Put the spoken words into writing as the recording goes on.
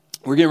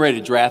We're getting ready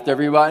to draft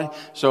everybody.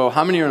 So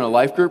how many are in a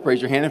life group? Raise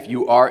your hand if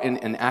you are in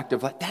an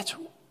active life.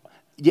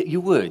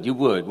 You would.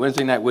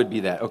 Wednesday night would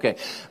be that. Okay.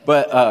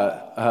 But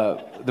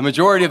the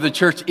majority of the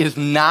church is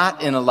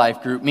not in a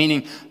life group,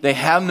 meaning they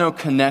have no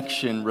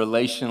connection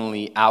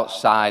relationally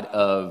outside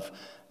of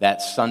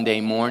that Sunday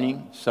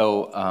morning.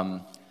 So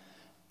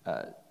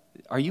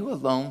are you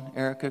alone,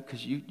 Erica?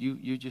 Because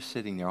you're just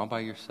sitting there all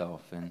by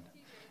yourself. And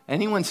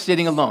anyone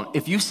sitting alone,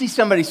 if you see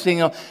somebody sitting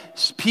alone,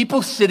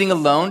 people sitting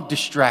alone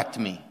distract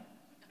me.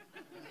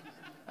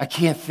 I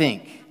can't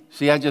think.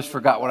 See, I just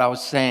forgot what I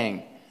was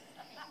saying.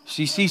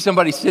 So you see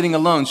somebody sitting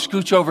alone,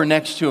 scooch over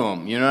next to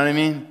them. You know what I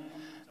mean?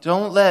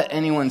 Don't let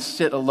anyone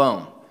sit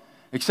alone.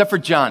 Except for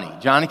Johnny.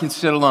 Johnny can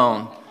sit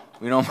alone.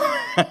 We don't.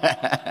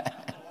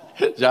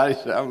 Johnny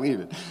said, I'm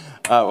leaving.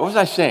 What was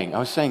I saying? I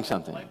was saying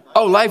something.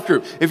 Oh, life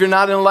group. If you're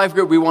not in a life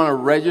group, we want to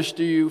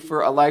register you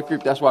for a life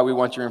group. That's why we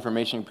want your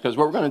information. Because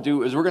what we're going to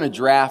do is we're going to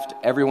draft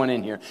everyone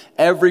in here.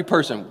 Every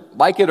person,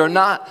 like it or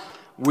not,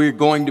 we're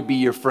going to be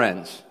your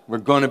friends. We're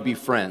going to be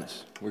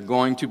friends. We're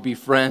going to be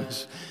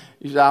friends.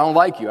 You say, I don't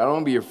like you. I don't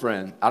want to be your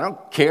friend. I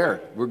don't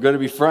care. We're going to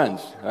be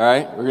friends. All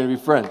right? We're going to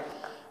be friends.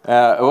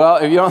 Well,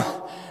 if you don't,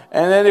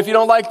 and then if you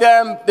don't like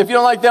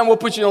them, we'll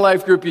put you in a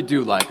life group you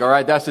do like. All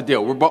right? That's the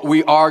deal.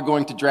 We are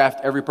going to draft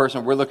every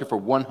person. We're looking for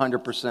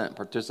 100%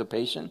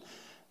 participation,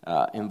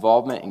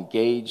 involvement,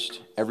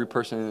 engaged. Every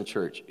person in the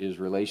church is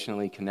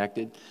relationally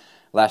connected.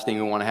 Last thing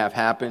we want to have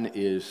happen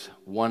is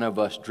one of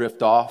us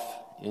drift off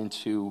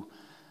into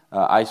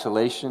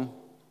isolation.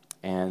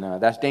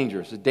 And that's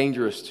dangerous. It's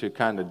dangerous to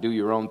kind of do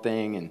your own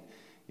thing. And,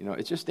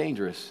 it's just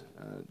dangerous.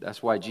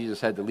 That's why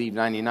Jesus had to leave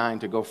 99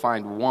 to go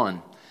find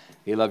one.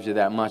 He loves you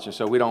that much. And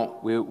so we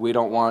don't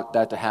want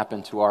that to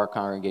happen to our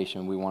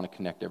congregation. We want to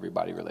connect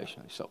everybody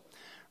relationally. So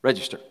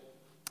register.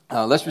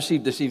 Let's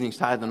receive this evening's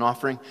tithe and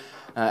offering.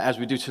 As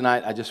we do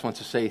tonight, I just want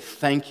to say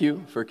thank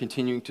you for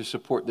continuing to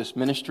support this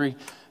ministry.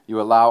 You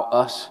allow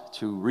us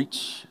to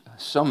reach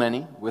so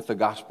many with the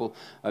gospel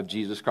of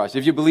Jesus Christ.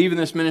 If you believe in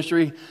this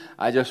ministry,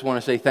 I just want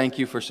to say thank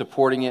you for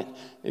supporting it.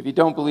 If you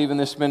don't believe in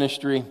this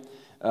ministry,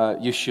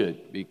 you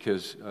should,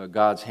 because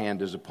God's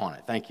hand is upon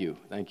it. Thank you.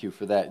 Thank you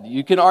for that.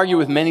 You can argue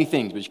with many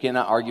things, but you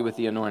cannot argue with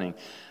the anointing.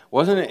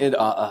 Wasn't it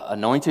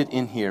anointed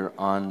in here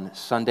on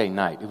Sunday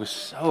night? It was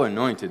so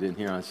anointed in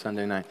here on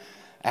Sunday night.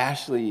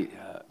 Pastor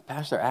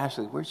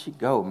Ashley, where'd she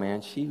go,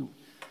 man?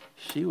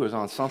 She was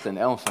on something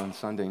else on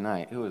Sunday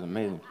night. It was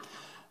amazing.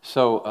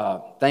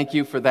 So thank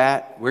you for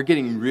that. We're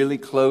getting really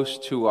close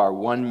to our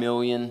 1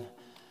 million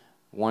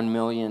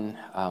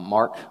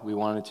mark. We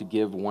wanted to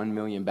give 1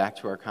 million back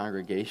to our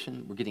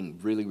congregation. We're getting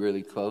really,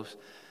 really close.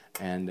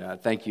 And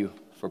thank you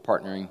for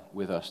partnering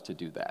with us to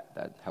do that.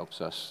 That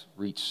helps us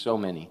reach so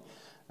many,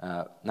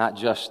 not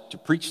just to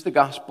preach the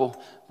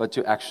gospel, but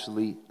to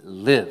actually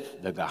live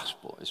the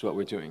gospel is what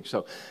we're doing.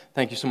 So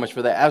thank you so much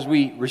for that. As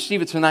we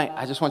receive it tonight,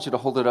 I just want you to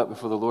hold it up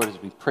before the Lord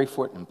as we pray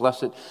for it and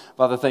bless it.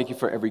 Father, thank you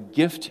for every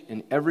gift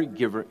and every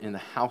giver in the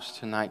house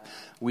tonight.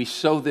 We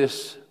sow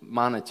this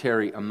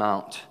monetary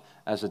amount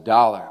as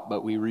 $1,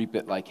 but we reap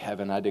it like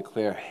heaven. I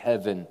declare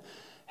heaven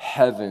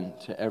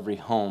to every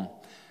home,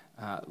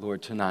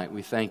 Lord, tonight.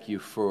 We thank you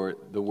for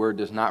the word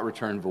does not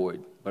return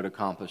void, but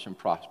accomplish and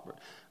prosper.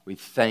 We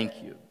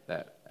thank you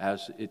that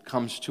as it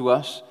comes to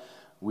us,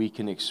 we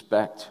can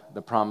expect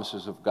the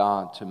promises of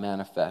God to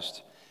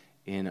manifest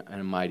in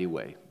a mighty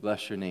way.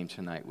 Bless your name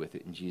tonight with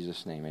it in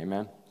Jesus' name.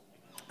 Amen.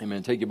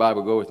 Amen. Take your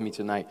Bible, go with me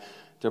tonight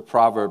to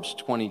Proverbs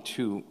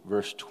 22,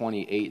 verse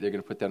 28. They're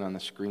going to put that on the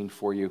screen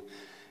for you.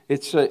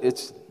 This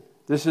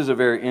is a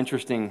very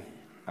interesting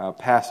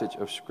passage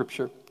of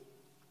Scripture.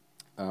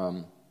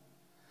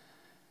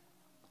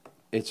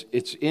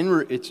 It's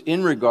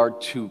in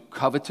regard to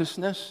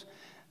covetousness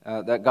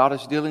that God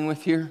is dealing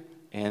with here,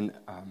 and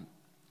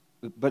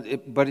but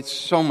it's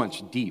so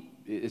much deep.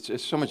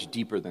 It's so much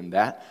deeper than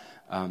that.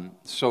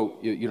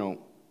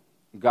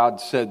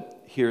 God said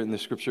here in the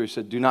Scripture, He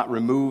said, "Do not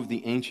remove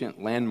the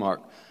ancient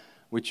landmark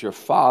which your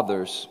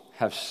fathers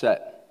have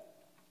set."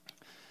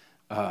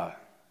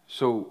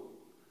 So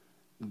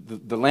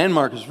the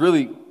landmark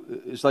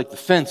is like the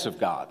fence of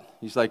God.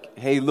 He's like,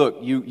 hey, look,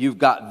 you've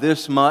got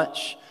this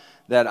much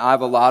that I've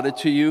allotted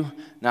to you.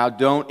 Now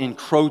don't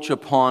encroach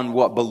upon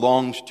what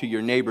belongs to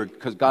your neighbor,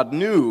 because God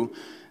knew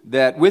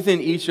that within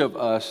each of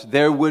us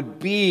there would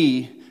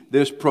be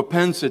this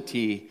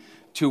propensity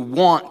to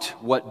want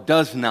what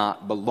does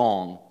not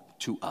belong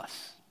to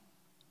us.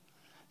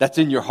 That's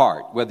in your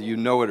heart, whether you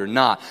know it or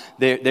not.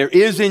 There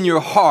is in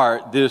your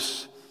heart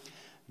this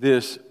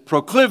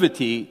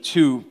proclivity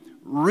to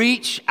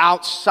reach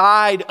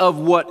outside of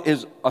what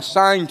is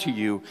assigned to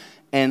you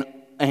and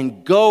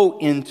go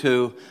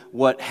into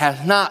what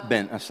has not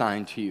been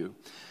assigned to you.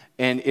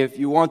 And if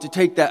you want to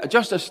take that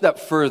just a step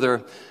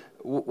further,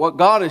 what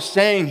God is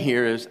saying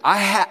here is, I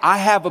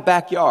have a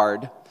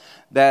backyard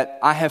that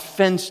I have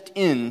fenced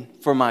in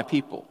for my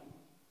people.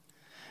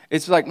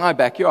 It's like my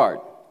backyard.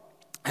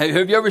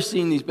 Have you ever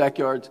seen these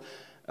backyards,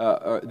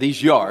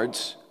 these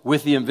yards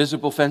with the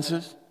invisible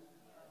fences?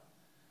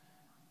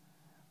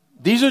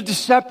 These are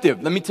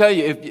deceptive. Let me tell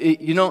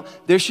you,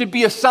 there should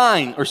be a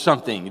sign or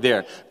something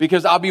there,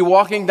 because I'll be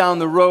walking down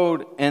the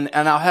road and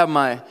I'll have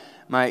my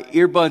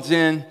earbuds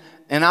in,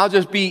 and I'll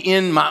just be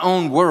in my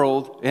own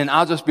world, and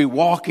I'll just be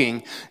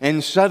walking,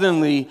 and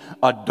suddenly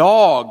a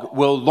dog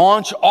will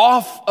launch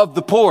off of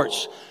the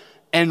porch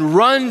and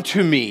run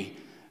to me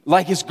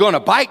like it's going to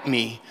bite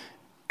me.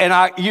 And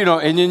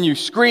and then you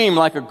scream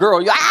like a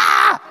girl,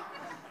 ah!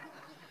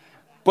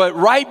 But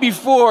right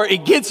before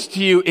it gets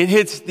to you, it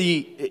hits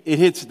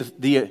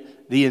the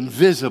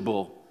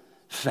invisible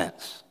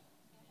fence.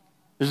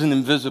 There's an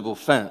invisible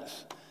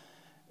fence.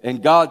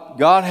 And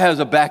God has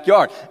a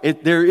backyard.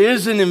 There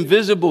is an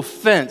invisible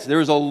fence. There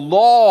is a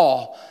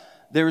law.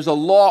 There is a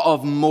law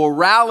of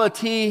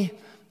morality.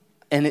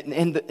 And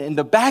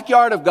the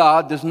backyard of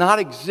God does not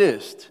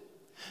exist.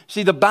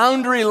 See, the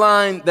boundary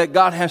line that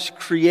God has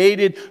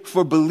created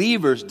for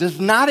believers does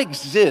not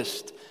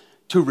exist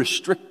to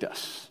restrict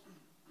us.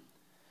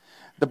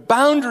 The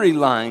boundary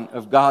line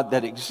of God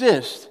that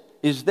exists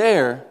is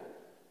there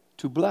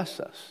to bless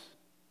us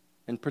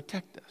and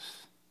protect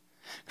us.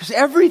 Because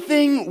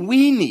everything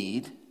we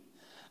need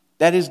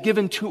that is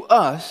given to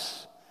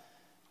us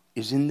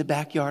is in the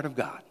backyard of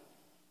God.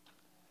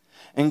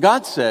 And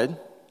God said,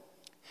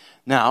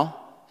 now,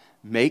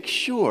 make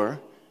sure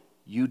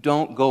you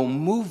don't go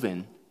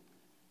moving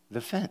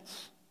the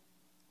fence.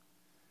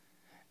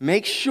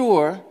 Make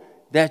sure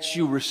that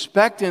you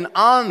respect and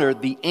honor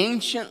the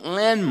ancient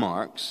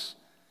landmarks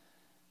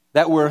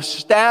that were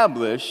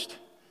established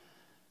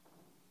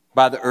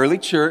by the early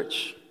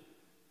church,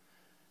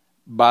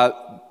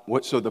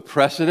 so the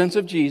precedents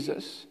of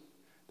Jesus,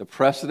 the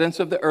precedents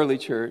of the early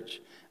church,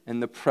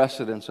 and the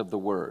precedents of the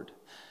Word.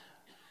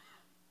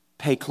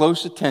 Pay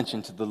close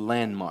attention to the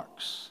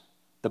landmarks,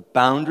 the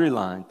boundary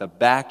line, the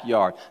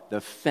backyard,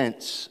 the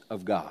fence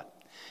of God.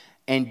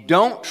 And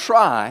don't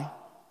try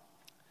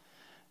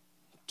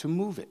to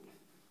move it.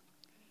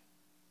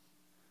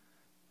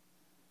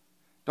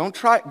 Don't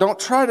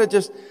try to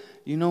just,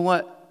 you know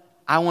what?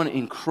 I want to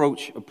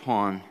encroach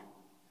upon.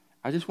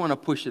 I just want to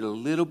push it a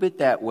little bit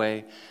that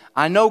way.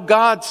 I know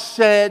God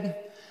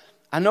said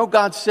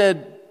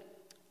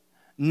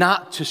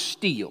not to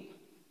steal.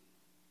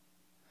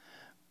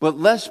 But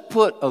let's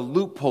put a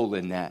loophole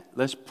in that.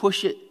 Let's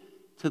push it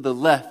to the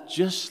left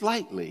just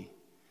slightly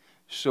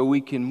so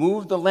we can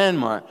move the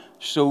landmark,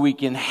 so we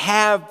can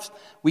have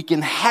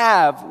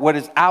what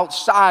is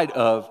outside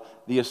of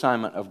the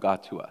assignment of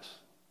God to us.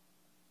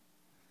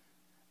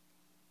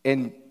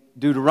 In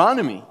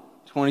Deuteronomy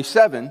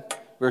 27,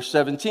 verse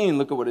 17,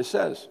 look at what it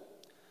says.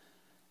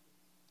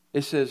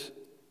 It says,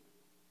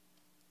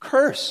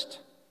 cursed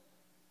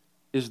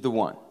is the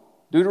one.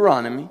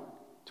 Deuteronomy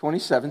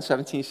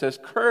 27:17 says,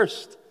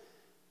 cursed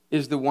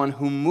is the one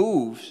who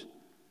moves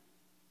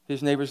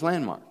his neighbor's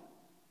landmark.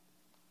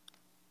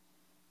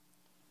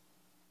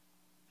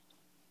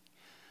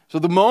 So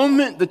the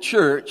moment the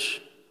church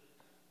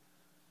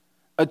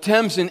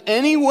attempts in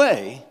any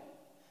way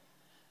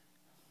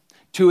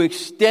to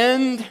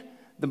extend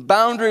the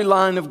boundary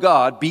line of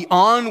God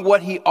beyond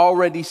what He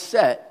already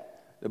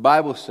set, the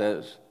Bible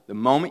says, the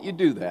moment you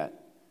do that,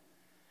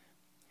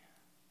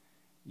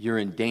 you're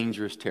in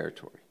dangerous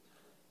territory.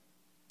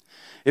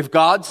 If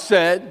God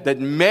said that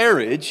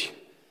marriage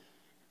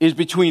is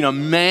between a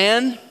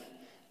man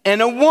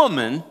and a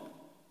woman,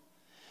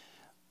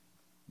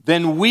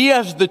 then we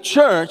as the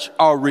church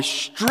are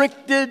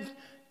restricted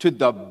to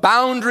the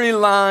boundary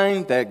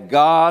line that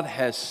God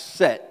has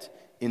set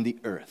in the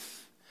earth.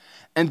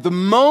 And the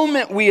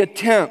moment we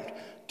attempt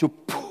to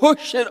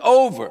push it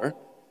over,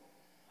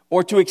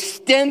 or to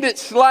extend it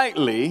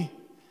slightly,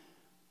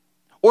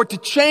 or to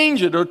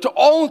change it, or to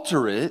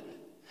alter it,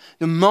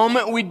 the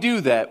moment we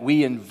do that,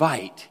 we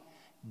invite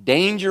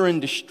danger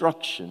and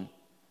destruction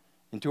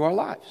into our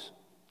lives.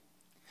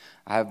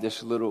 I have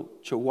this little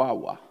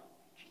chihuahua.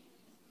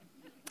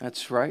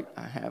 That's right,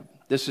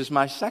 this is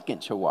my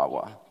second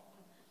chihuahua.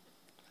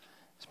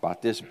 It's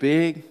about this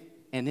big,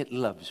 and it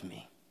loves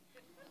me.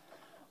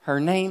 Her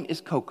name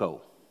is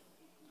Coco.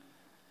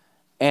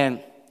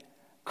 And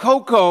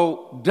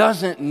Coco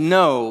doesn't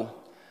know.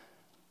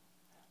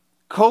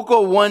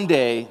 Coco one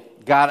day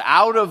got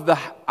out of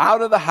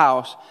the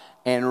house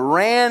and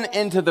ran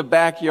into the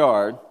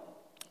backyard.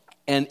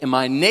 And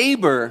my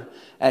neighbor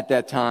at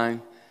that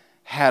time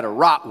had a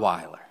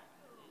Rottweiler.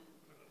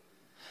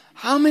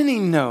 How many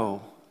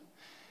know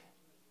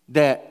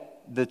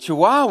that the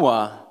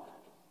Chihuahua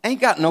ain't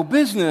got no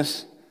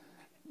business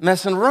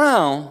messing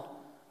around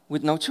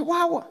with no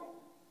Chihuahua,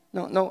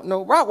 no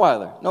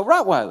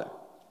Rottweiler.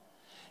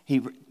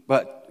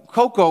 But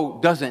Coco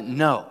doesn't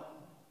know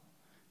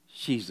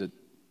she's a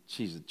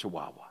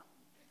Chihuahua.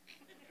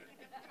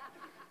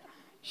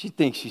 She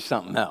thinks she's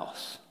something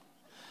else.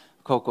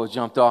 Coco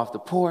jumped off the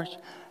porch,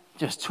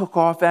 just took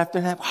off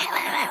after that.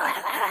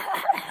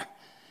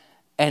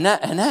 And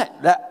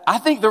that I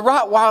think the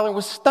Rottweiler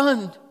was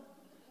stunned.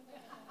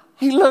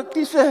 He looked,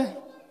 he said,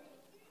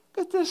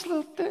 "Look at this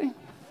little thing.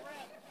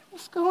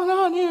 What's going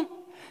on here?"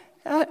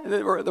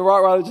 The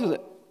Rottweiler just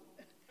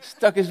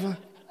stuck his foot,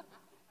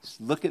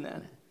 just looking at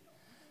it.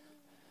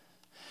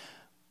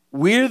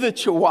 We're the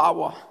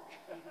chihuahua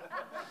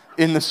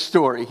in the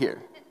story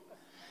here.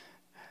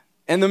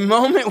 And the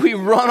moment we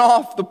run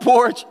off the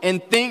porch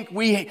and think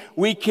we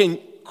can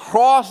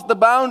cross the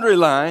boundary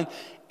line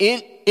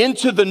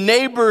into the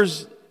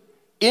neighbors,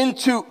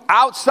 into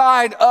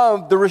outside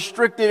of the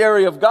restricted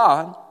area of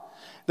God,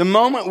 the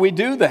moment we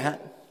do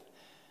that,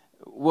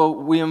 well,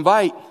 we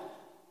invite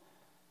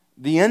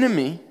the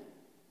enemy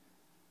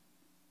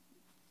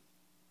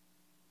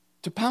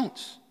to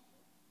pounce.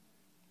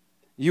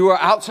 You are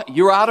outside.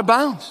 You're out of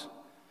bounds.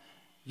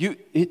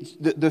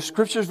 The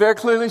scriptures very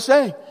clearly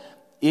say,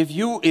 if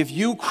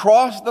you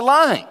cross the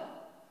line,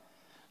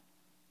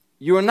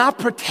 you are not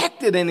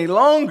protected any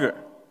longer.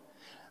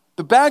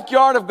 The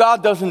backyard of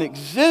God doesn't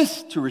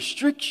exist to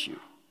restrict you.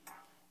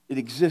 It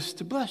exists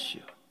to bless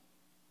you.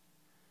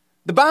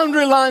 The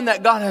boundary line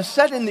that God has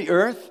set in the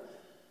earth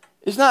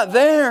is not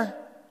there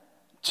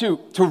to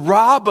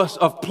rob us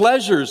of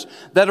pleasures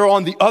that are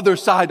on the other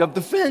side of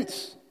the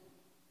fence.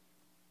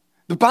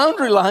 The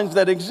boundary lines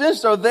that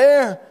exist are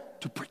there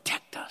to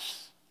protect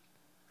us.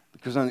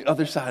 Because on the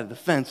other side of the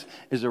fence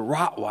is a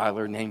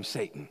Rottweiler named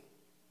Satan.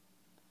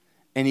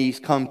 And he's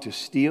come to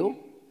steal,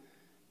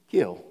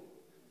 kill,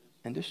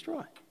 and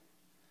destroy.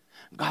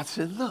 God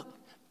said, look,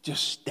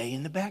 just stay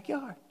in the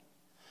backyard.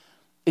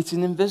 It's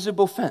an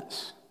invisible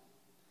fence.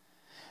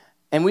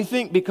 And we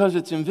think because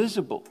it's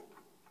invisible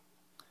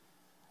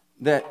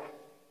that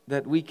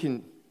we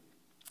can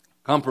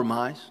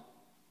compromise,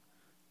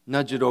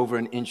 nudge it over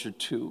an inch or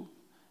two,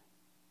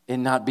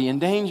 and not be in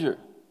danger.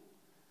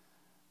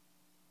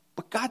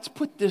 But God's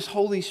put this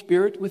Holy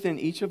Spirit within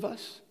each of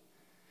us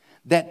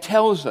that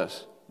tells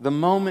us the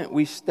moment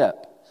we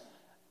step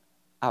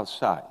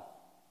outside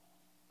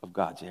of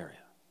God's area.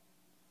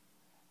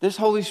 This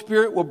Holy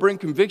Spirit will bring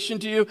conviction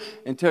to you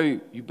and tell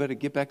you, you better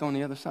get back on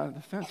the other side of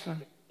the fence,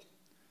 son.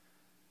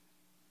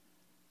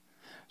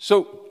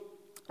 So,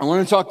 I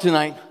want to talk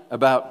tonight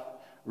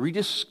about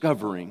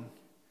rediscovering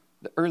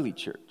the early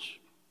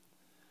church.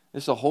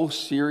 This is a whole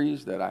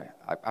series that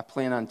I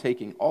plan on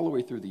taking all the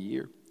way through the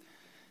year.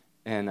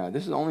 And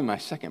this is only my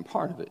second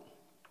part of it.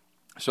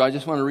 So I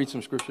just want to read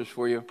some scriptures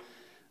for you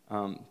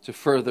to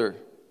further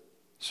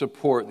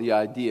support the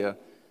idea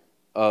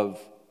of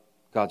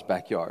God's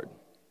backyard.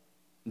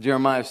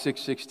 Jeremiah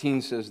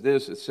 6:16 says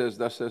this. It says,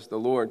 thus says the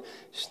Lord,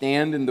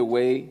 stand in the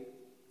way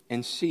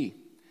and see,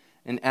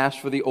 and ask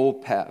for the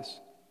old paths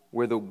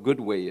where the good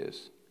way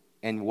is,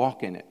 and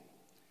walk in it.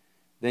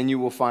 Then you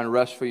will find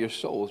rest for your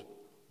souls.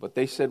 But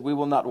they said, we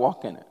will not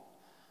walk in it.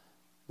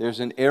 There's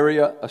an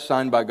area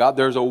assigned by God.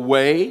 There's a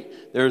way.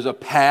 There's a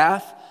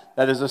path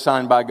that is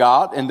assigned by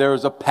God. And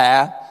there's a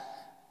path.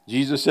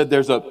 Jesus said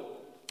there's a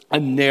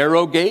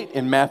narrow gate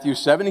in Matthew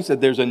 7. He said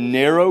there's a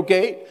narrow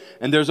gate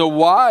and there's a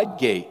wide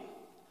gate.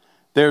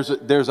 There's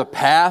a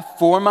path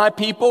for my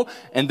people,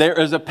 and there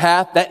is a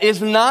path that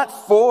is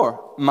not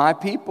for my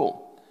people.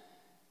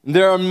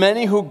 There are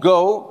many who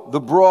go the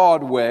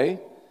broad way,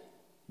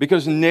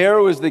 because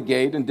narrow is the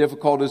gate and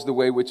difficult is the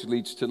way which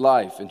leads to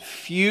life, and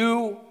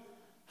few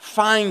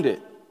find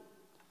it.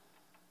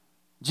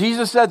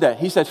 Jesus said that.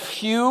 He said,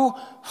 few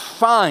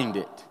find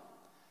it.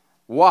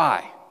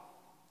 Why?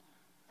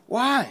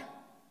 Why?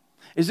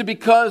 Is it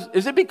because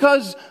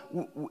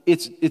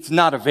it's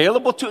not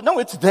available to it? No,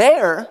 it's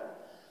there.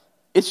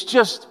 It's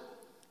just,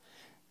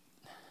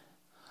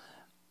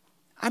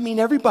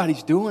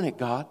 everybody's doing it,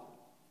 God.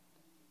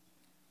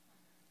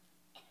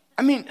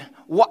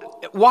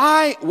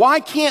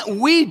 Why can't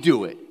we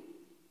do it?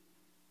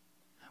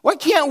 Why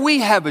can't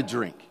we have a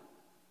drink?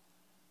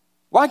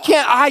 Why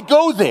can't I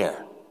go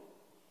there?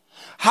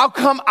 How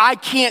come I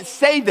can't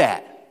say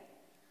that?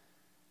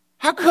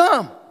 How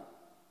come?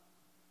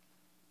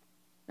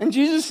 And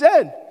Jesus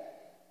said,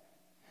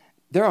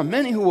 there are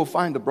many who will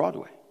find the broad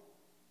way.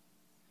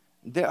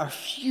 There are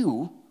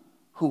few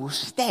who will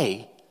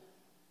stay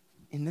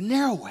in the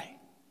narrow way.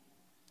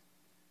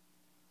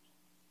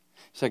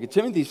 2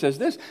 Timothy says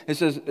this. It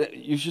says,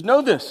 you should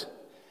know this,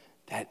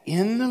 that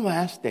in the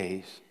last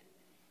days,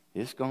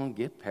 it's going to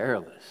get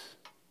perilous.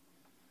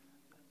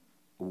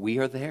 We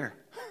are there.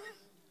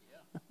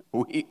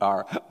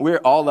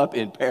 We're all up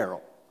in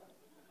peril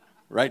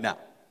right now.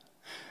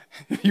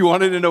 If you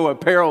wanted to know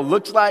what peril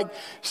looks like,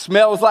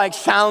 smells like,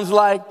 sounds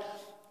like,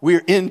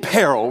 we're in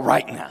peril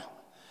right now.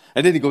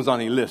 And then he goes on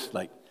and he lists,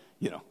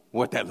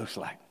 what that looks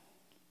like.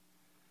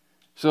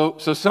 So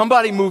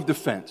somebody moved the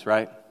fence,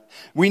 right?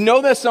 We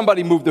know that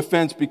somebody moved the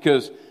fence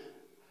because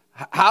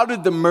how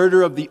did the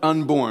murder of the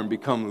unborn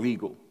become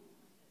legal?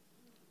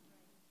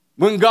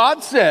 When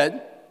God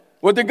said,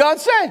 what did God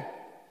say?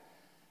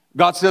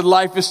 God said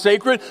life is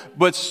sacred,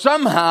 but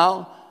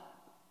somehow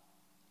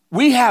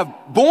we have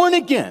born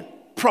again,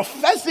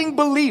 professing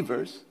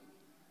believers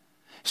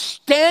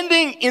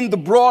standing in the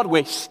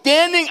Broadway,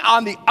 standing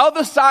on the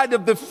other side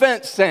of the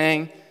fence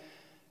saying,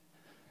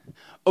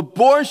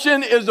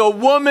 abortion is a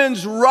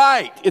woman's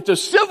right. It's a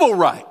civil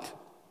right.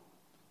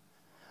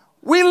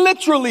 We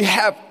literally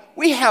have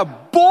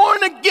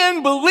born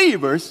again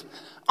believers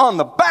on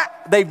the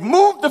back. They've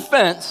moved the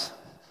fence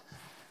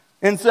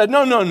and said,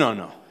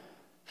 no.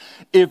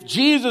 If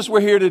Jesus were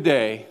here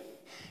today,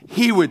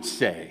 he would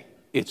say,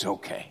 it's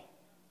okay.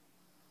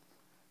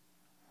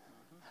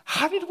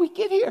 How did we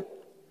get here?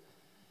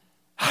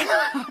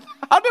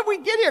 How did we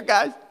get here,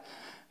 guys?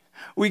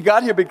 We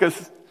got here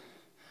because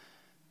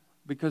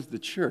the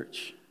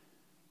church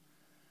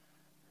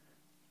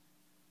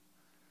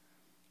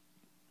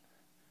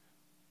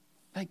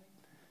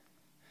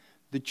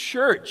the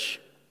church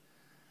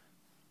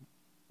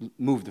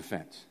moved the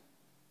fence.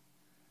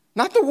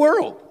 Not the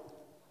world.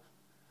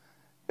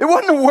 It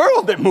wasn't the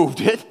world that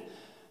moved it.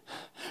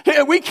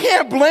 We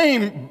can't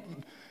blame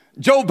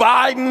Joe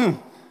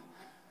Biden,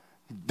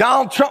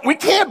 Donald Trump. We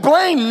can't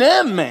blame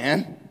them,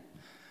 man.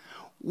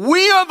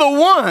 We are the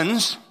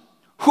ones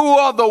who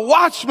are the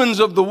watchmen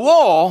of the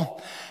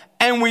wall,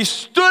 and we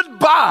stood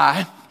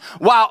by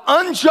while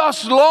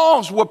unjust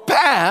laws were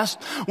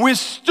passed. We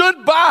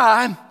stood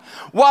by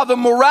while the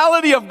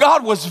morality of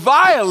God was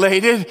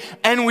violated,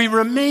 and we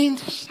remained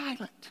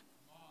silent.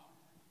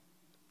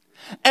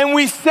 And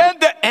we said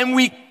that, and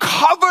we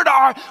covered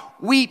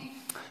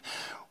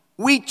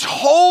we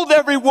told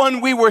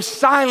everyone we were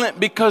silent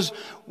because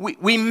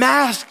we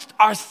masked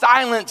our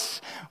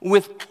silence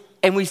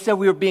and we said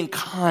we were being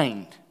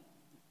kind.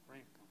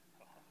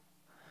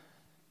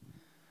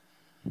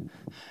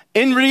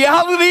 In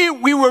reality,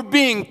 we were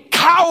being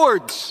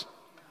cowards.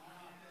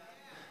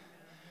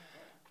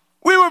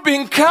 We were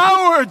being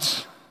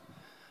cowards.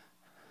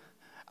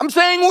 I'm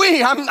saying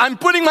we. I'm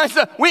putting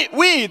myself.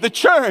 We, the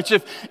church.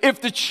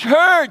 If the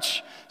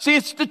church, see,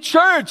 it's the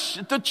church.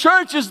 The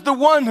church is the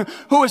one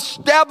who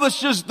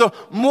establishes the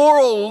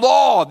moral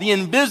law, the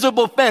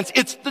invisible fence.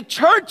 It's the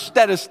church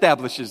that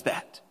establishes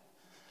that.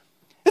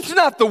 It's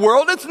not the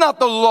world. It's not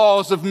the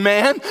laws of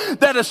man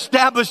that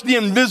establish the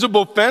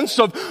invisible fence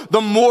of the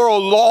moral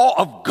law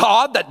of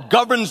God that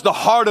governs the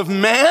heart of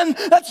man.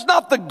 That's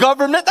not the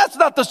government. That's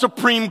not the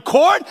Supreme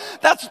Court.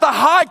 That's the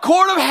high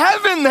court of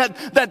heaven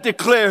that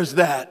declares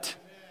that.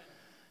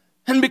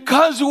 And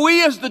because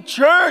we as the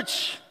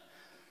church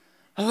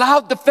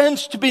allowed the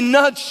fence to be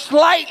nudged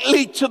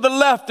slightly to the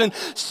left and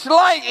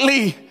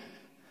slightly,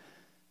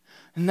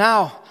 and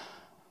now,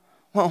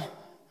 well,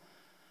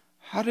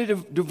 how did a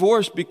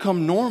divorce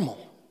become normal?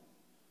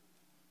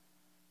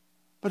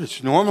 But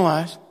it's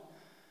normalized.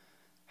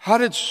 How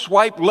did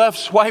swipe left,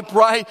 swipe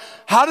right?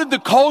 How did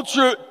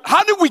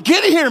we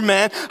get here,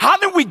 man? How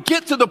did we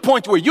get to the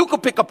point where you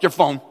could pick up your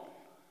phone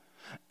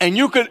and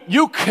you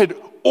could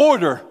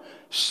order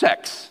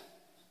sex?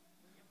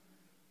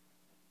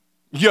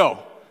 Yo,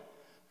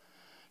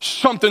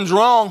 something's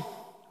wrong.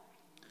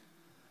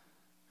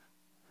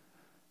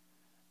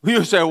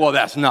 You say, well,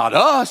 that's not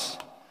us.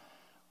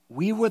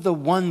 We were the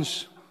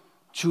ones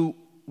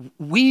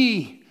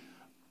we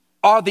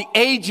are the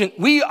agent,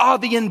 we are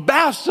the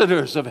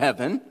ambassadors of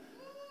heaven.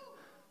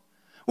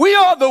 We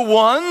are the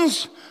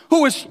ones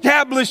who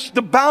establish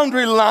the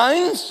boundary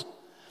lines.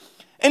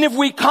 And if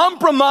we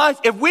compromise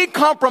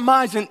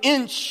an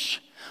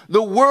inch,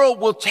 the world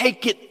will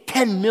take it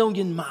 10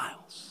 million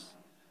miles.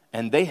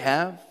 And they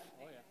have.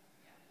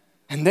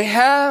 And they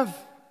have.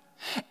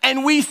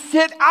 And we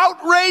sit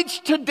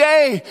outraged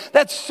today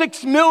that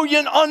 6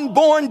 million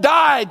unborn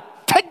died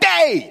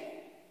today.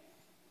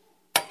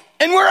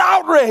 And we're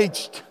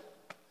outraged.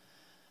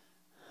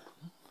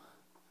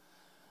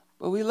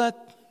 But we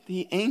let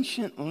the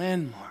ancient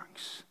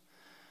landmarks,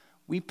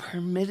 we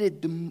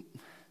permitted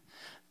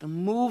the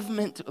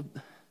movement of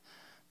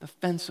the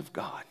fence of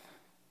God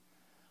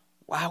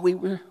while it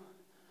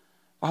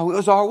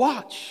was our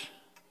watch.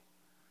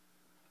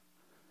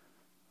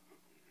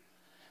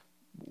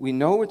 We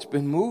know it's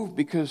been moved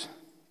because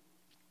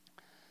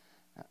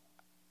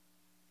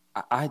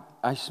I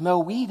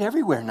smell weed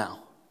everywhere now.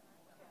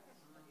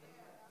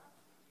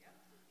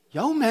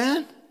 Yo,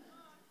 man,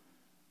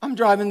 I'm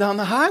driving down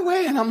the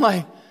highway and I'm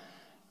like,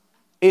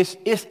 it's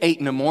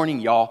 8 a.m,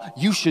 y'all.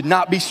 You should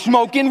not be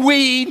smoking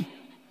weed.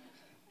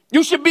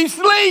 You should be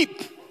asleep.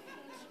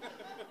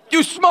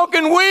 You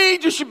smoking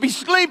weed, you should be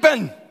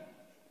sleeping.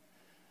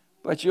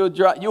 But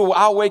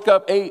I'll wake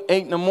up 8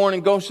 a.m,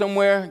 go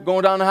somewhere,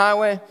 going down the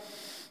highway.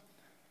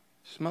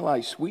 Smell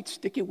like sweet,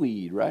 sticky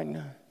weed right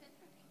now.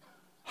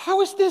 How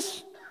is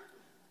this?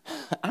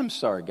 I'm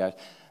sorry, guys.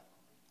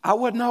 I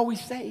wasn't always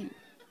saved.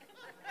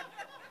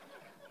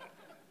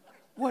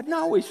 Wasn't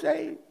always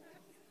saved.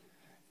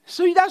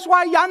 See, that's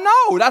why y'all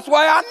know. That's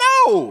why I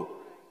know.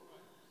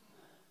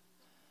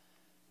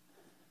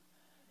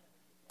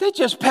 They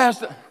just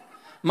passed.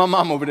 My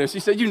mom over there, she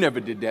said, you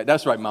never did that.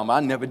 That's right, Mama, I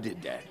never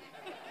did that.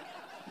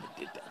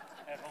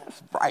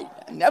 That's right,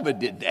 I never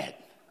did that.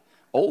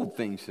 Old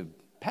things have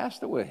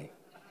passed away.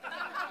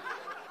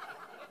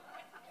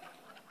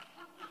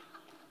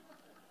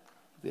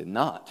 They're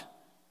not.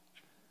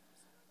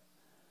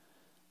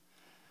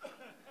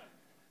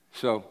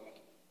 So,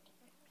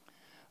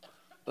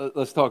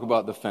 let's talk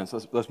about the fence.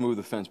 Let's move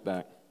the fence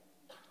back.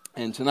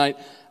 And tonight,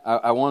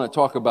 I want to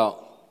talk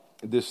about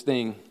this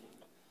thing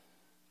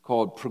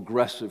called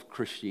progressive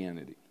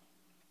Christianity.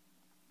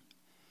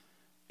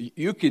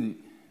 You can,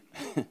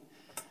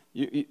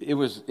 it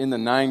was in the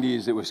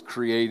 90s, it was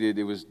created,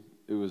 it was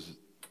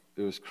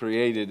was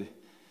created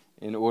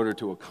in order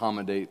to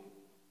accommodate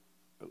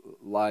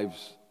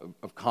lives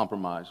of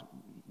compromise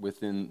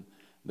within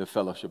the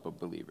fellowship of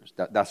believers.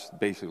 That's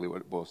basically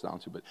what it boils down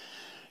to. But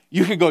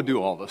you could go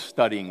do all the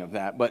studying of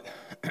that.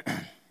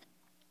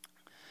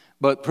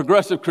 But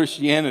progressive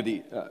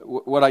Christianity,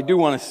 what I do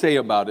want to say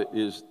about it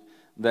is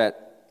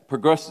that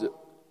progressive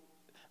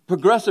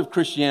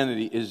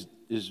Christianity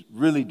is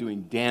really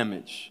doing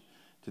damage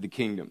to the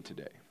kingdom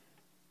today.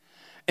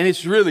 And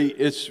it's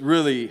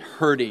really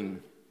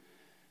hurting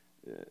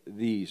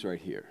these right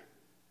here.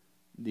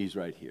 These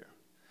right here.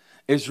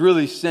 It's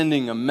really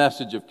sending a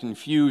message of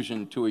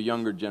confusion to a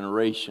younger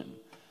generation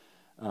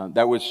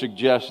that would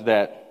suggest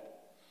that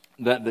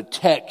the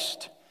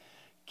text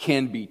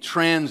can be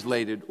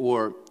translated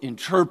or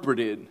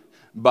interpreted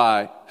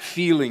by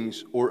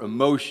feelings or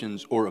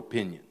emotions or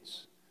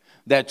opinions.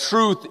 That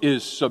truth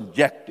is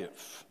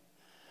subjective.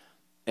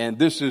 And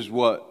this is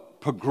what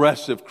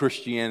progressive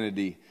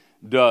Christianity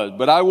does.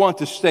 But I want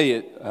to say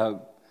it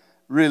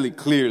really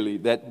clearly,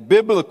 that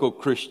biblical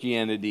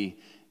Christianity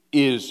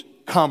is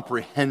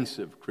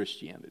comprehensive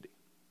Christianity.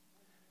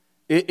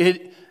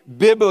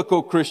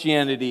 Biblical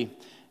Christianity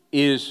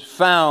is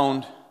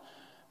found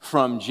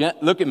from,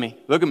 look at me,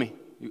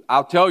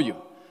 I'll tell you.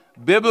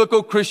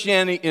 Biblical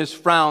Christianity is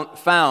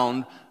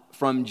found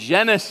from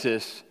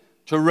Genesis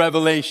to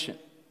Revelation.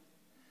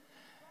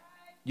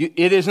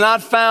 It is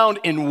not found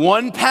in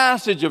one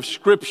passage of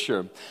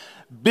Scripture.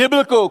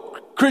 Biblical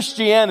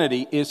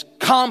Christianity is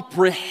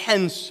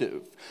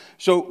comprehensive.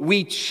 So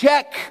we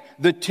check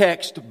the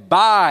text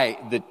by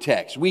the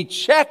text. We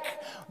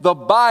check the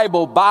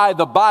Bible by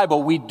the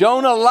Bible. We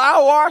don't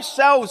allow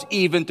ourselves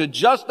even to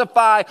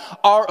justify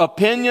our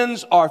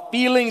opinions, our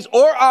feelings,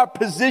 or our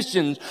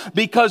positions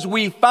because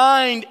we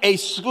find a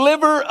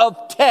sliver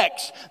of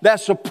text that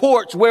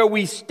supports where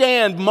we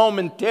stand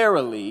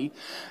momentarily.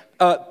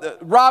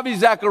 Ravi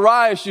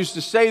Zacharias used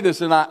to say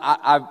this, and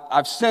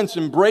I've since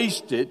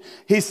embraced it.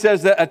 He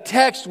says that a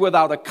text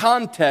without a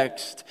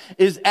context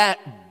is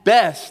at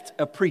best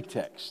a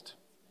pretext.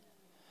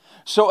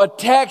 So a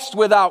text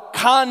without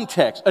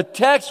context, a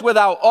text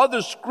without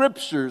other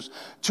scriptures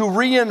to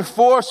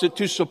reinforce it,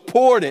 to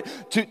support it,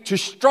 to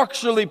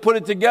structurally put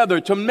it together,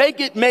 to make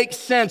it make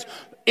sense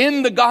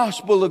in the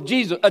gospel of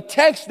Jesus. A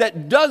text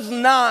that does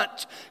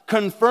not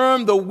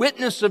confirm the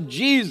witness of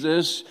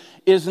Jesus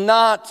is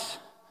not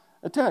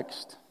a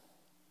text.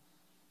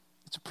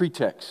 It's a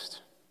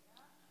pretext.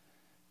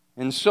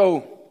 And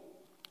so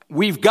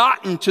we've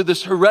gotten to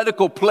this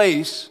heretical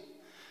place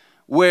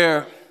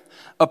where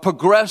a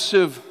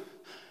progressive,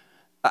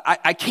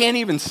 I can't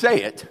even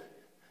say it.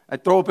 I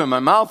throw up in my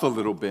mouth a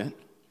little bit.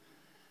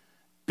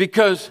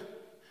 Because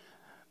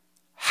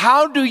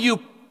how do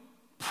you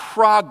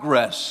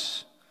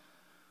progress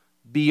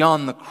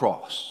beyond the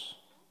cross?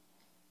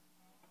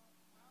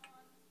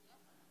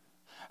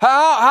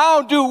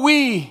 How do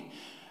we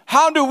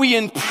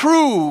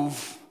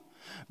improve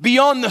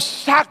beyond the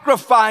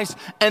sacrifice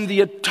and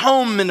the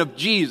atonement of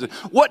Jesus?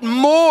 What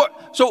more?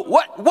 So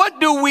what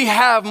do we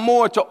have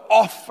more to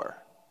offer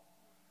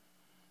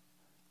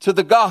to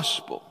the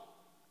gospel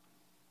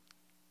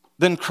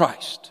than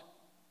Christ,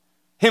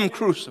 Him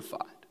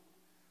crucified?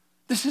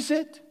 This is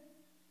it.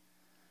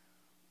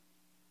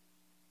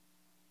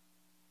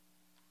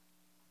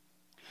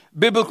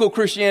 Biblical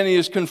Christianity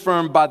is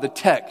confirmed by the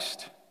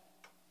text,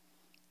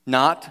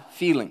 not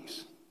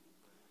feelings.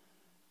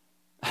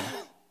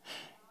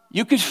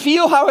 You can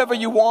feel however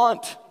you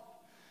want.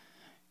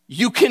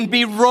 You can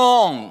be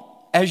wrong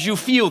as you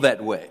feel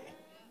that way.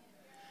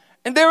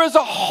 And there is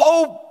a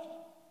whole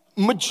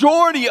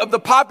majority of the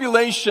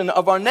population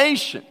of our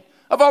nation,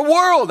 of our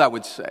world, I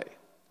would say,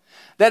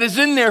 that is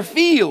in their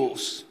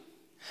feels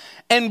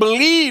and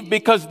believe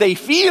because they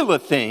feel a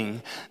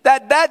thing,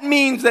 that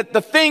means that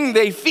the thing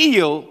they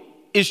feel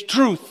is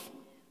truth.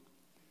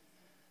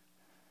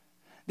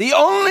 The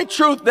only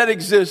truth that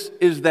exists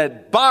is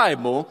that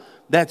Bible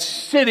that's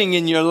sitting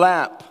in your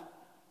lap.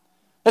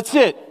 That's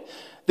it.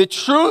 The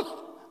truth,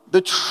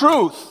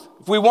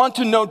 if we want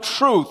to know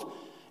truth,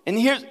 and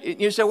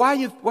you say,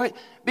 why?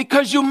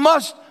 Because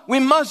we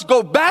must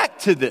go back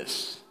to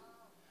this.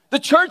 The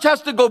church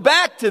has to go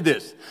back to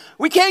this.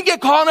 We can't get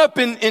caught up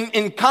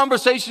in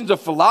conversations of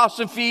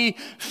philosophy,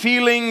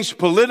 feelings,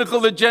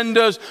 political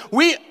agendas.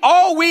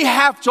 All we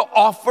have to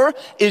offer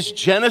is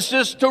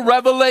Genesis to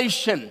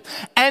Revelation.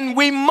 And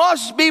we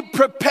must be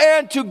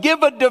prepared to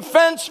give a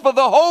defense for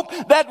the hope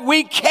that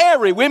we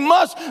carry. We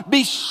must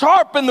be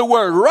sharp in the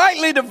word,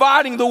 rightly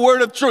dividing the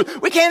word of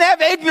truth. We can't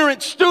have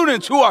ignorant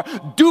students who are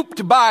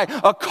duped by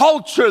a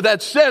culture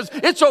that says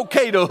it's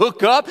okay to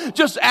hook up,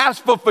 just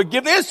ask for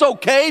forgiveness. It's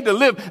okay to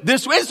live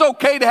this way. It's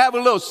okay to have a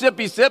little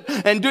sippy sip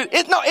and do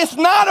it. No, it's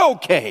not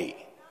okay.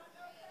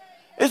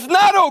 It's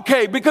not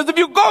okay, because if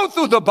you go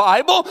through the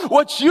Bible,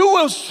 what you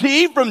will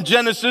see from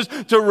Genesis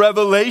to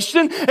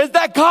Revelation is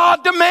that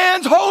God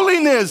demands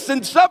holiness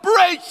and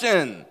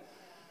separation.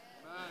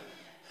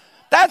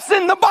 That's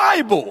in the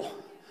Bible.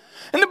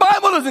 And the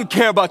Bible doesn't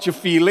care about your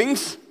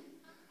feelings.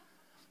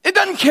 It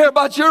doesn't care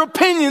about your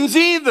opinions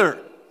either.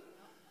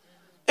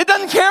 It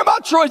doesn't care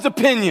about Troy's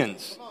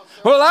opinions.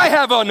 Well, I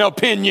have an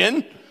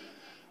opinion.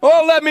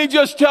 Well, let me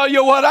just tell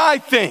you what I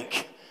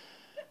think.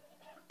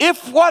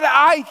 If what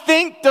I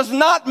think does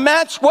not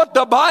match what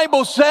the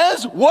Bible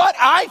says, what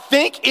I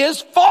think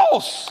is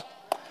false.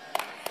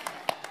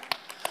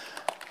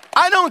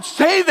 I don't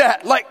say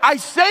that. Like, I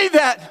say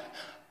that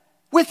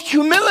with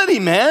humility,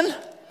 man.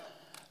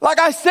 Like,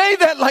 I say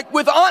that like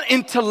with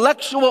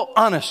intellectual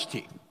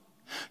honesty.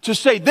 To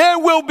say there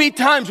will be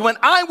times when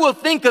I will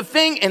think a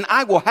thing and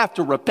I will have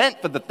to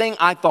repent for the thing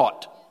I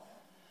thought.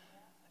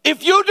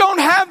 If you don't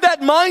have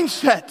that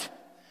mindset,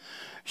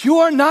 you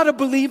are not a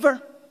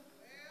believer.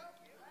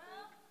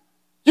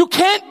 You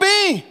can't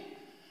be.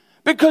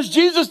 Because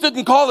Jesus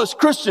didn't call us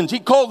Christians. He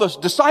called us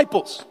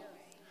disciples.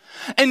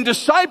 And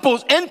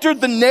disciples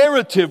entered the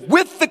narrative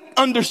with the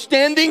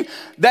understanding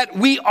that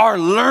we are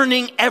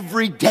learning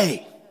every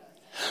day.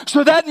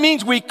 So that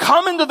means we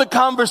come into the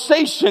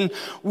conversation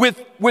with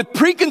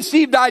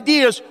preconceived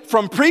ideas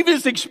from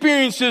previous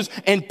experiences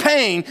and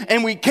pain,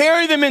 and we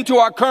carry them into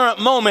our current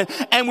moment,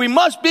 and we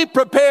must be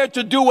prepared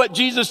to do what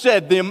Jesus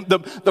said.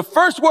 The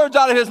first words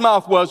out of his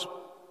mouth was,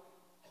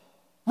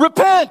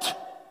 repent.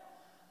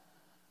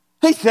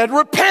 He said,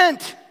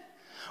 repent.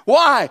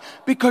 Why?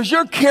 Because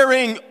you're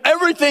carrying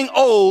everything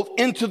old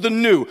into the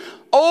new.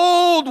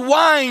 Old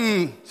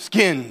wine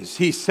skins,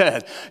 he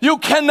said. You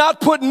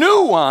cannot put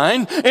new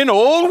wine in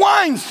old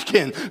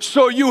wineskin.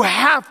 So you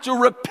have to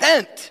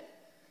repent.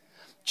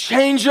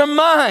 Change your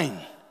mind.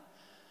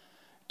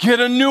 Get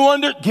a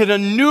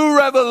new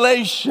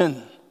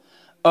revelation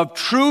of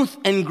truth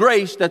and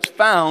grace that's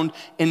found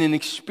in an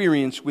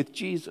experience with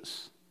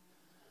Jesus.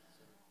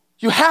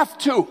 You have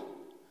to.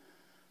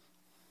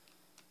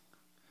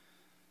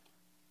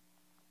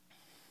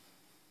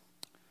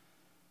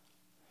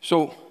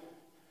 So,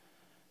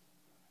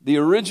 the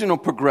original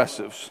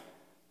progressives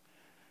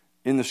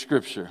in the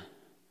scripture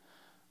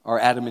are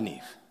Adam and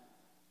Eve.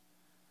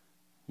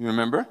 You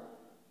remember?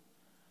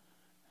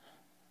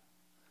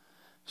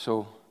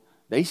 So,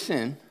 they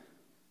sin.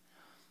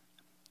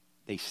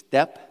 They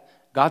step.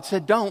 God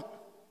said don't.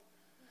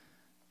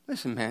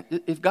 Listen, man,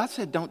 if God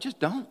said don't, just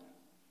don't.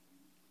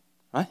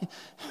 Right?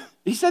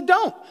 He said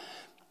don't.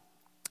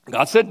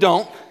 God said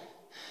don't.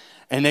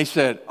 And they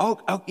said,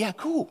 oh yeah,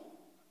 cool.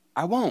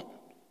 I won't.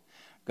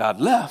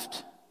 God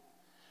left,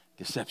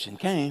 deception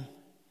came,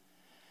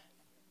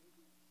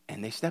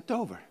 and they stepped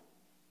over.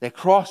 They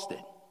crossed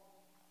it.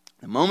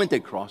 The moment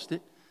they crossed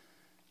it,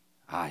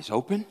 eyes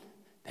open,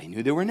 they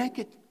knew they were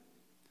naked.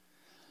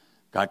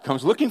 God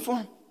comes looking for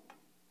them.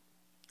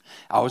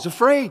 I was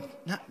afraid.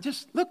 Now,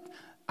 just look,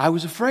 I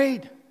was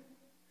afraid.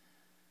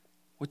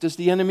 What does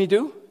the enemy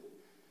do?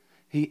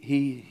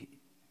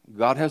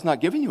 God has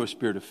not given you a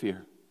spirit of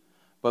fear,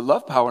 but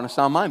love, power, and a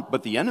sound mind.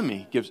 But the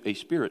enemy gives a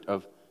spirit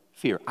of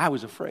fear. I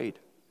was afraid.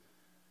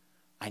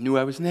 I knew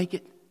I was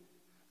naked.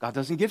 God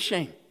doesn't give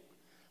shame.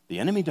 The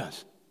enemy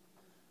does.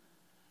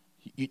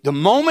 The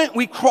moment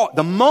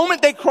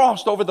they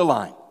crossed over the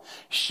line,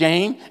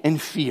 shame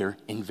and fear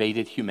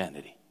invaded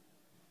humanity.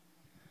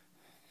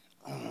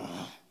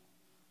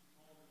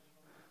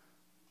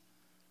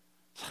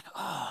 It's like,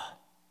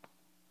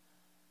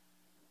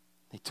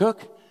 They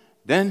took,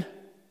 then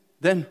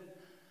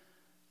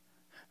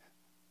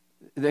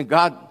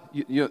God,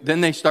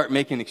 then they start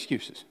making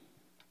excuses.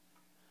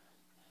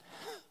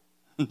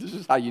 This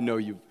is how you know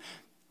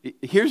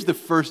here's the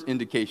first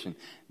indication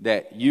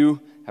that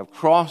you have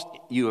crossed,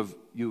 you've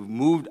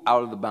moved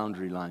out of the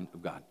boundary line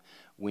of God.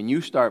 When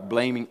you start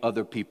blaming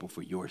other people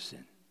for your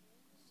sin.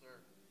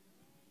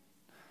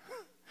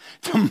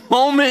 The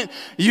moment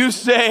you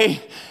say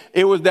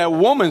it was that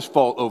woman's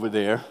fault over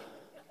there,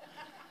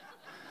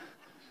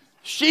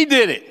 she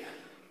did it.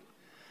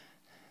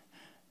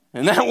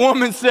 And that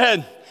woman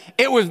said,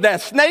 it was that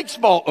snake's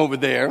fault over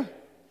there.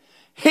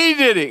 He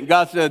did it.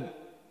 God said,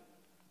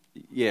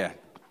 yeah,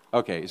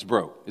 okay, it's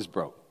broke. It's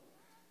broke.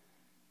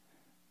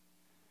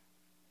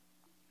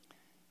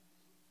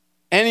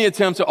 Any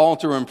attempt to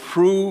alter,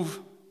 improve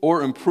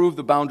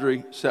the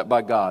boundary set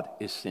by God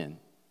is sin.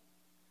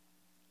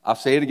 I'll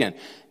say it again.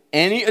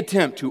 Any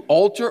attempt to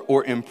alter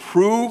or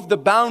improve the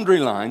boundary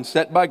line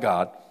set by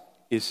God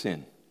is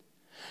sin.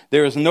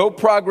 There is no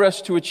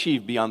progress to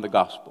achieve beyond the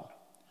gospel.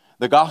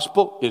 The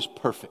gospel is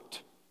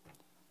perfect.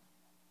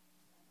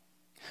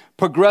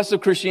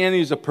 Progressive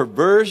Christianity is a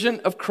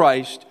perversion of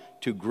Christ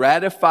to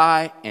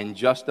gratify and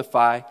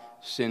justify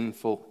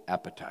sinful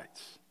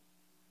appetites.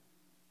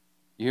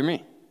 You hear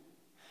me?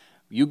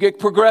 You get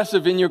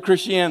progressive in your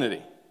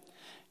Christianity.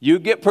 You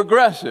get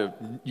progressive,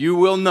 you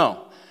will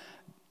know.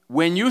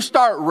 When you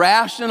start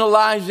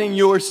rationalizing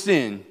your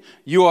sin,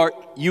 you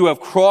have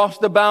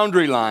crossed the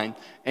boundary line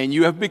and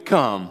you have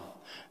become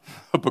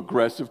a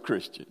progressive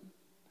Christian.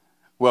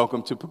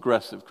 Welcome to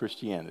progressive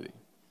Christianity.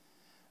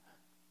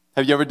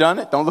 Have you ever done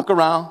it? Don't look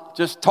around.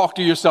 Just talk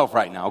to yourself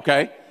right now,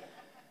 okay?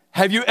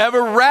 Have you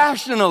ever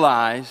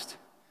rationalized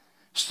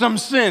some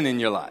sin in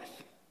your life?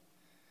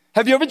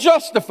 Have you ever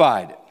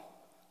justified it?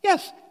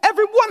 Yes,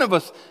 every one of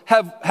us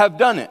have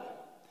done it.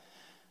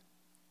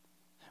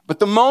 But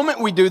the moment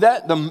we do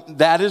that,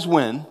 that is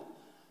when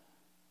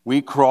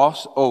we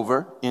cross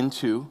over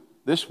into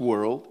this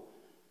world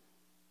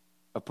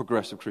of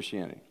progressive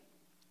Christianity.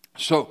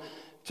 So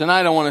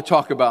tonight I want to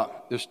talk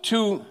about, there's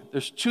two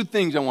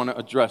things I want to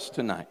address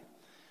tonight.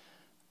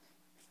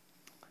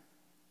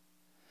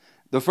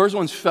 The first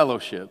one's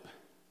fellowship.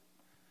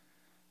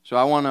 So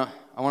I want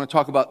to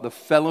talk about the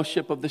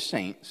fellowship of the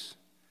saints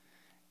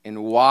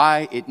and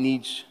why it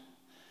needs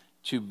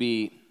to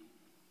be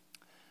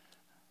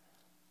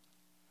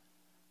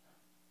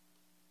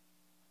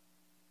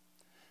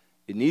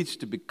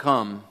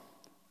become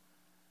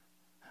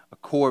a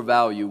core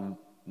value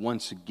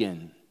once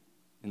again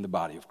in the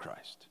body of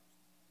Christ.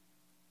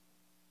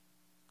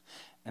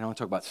 And I want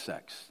to talk about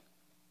sex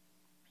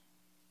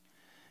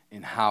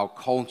and how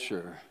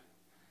culture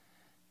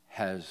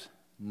has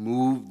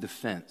moved the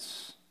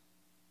fence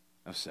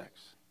of sex.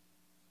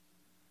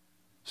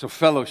 So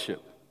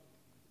fellowship.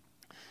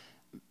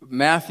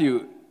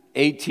 Matthew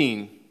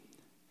 18,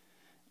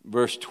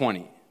 verse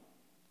 20.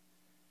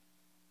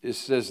 It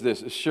says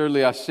this,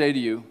 "Surely I say to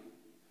you,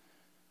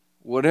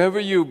 whatever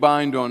you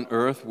bind on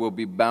earth will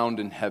be bound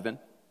in heaven,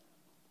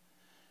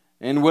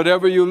 and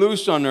whatever you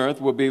loose on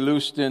earth will be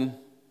loosed in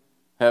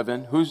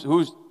heaven."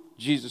 Who's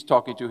Jesus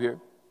talking to here?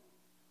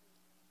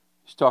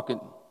 He's talking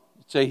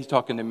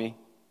to me.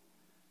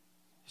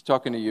 He's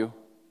talking to you.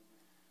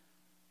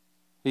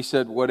 He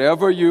said,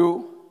 whatever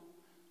you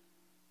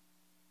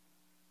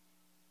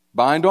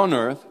bind on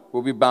earth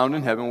will be bound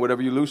in heaven.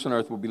 Whatever you loose on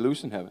earth will be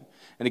loosed in heaven.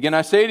 And again,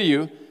 I say to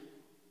you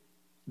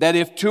that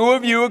if two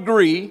of you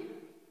agree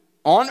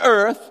on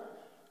earth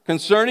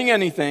concerning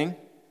anything,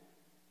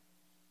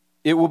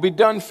 it will be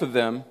done for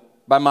them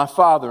by my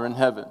Father in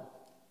heaven.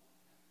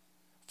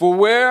 For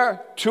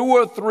where two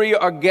or three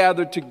are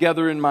gathered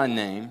together in my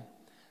name,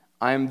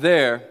 I am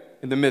there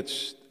in the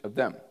midst of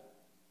them.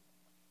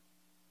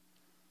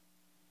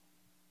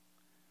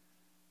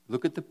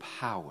 Look at the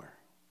power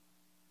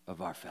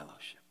of our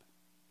fellowship.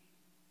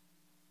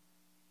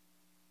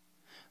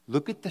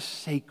 Look at the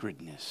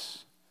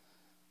sacredness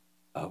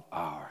of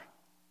our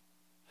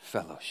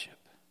fellowship.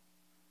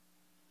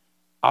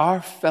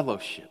 Our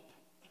fellowship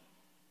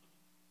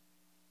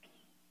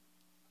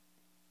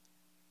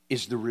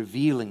is the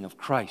revealing of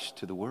Christ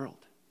to the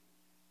world.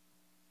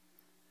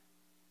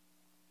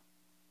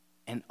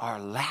 And our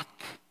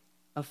lack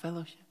of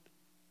fellowship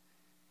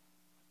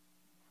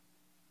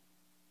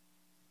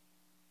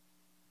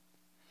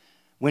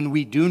when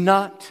we do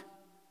not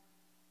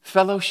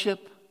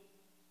fellowship,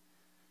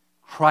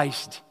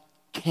 Christ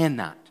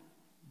cannot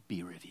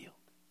be revealed.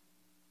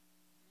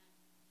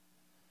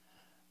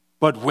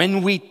 But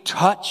when we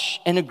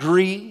touch and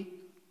agree,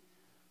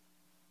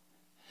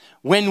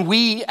 when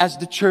we as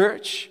the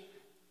church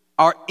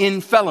are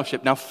in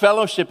fellowship. Now,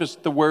 fellowship is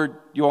the word,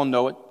 you all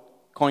know it,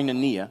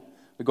 koinonia.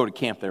 We go to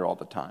camp there all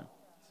the time.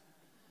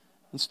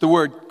 It's the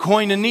word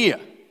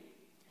koinonia.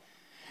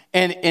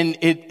 And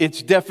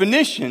its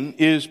definition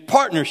is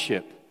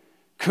partnership,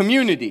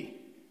 community,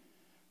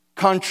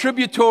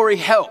 contributory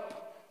help,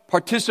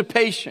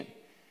 participation,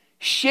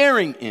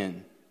 sharing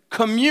in,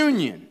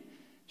 communion,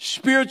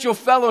 spiritual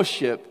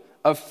fellowship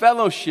of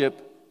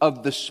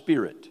the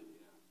Spirit.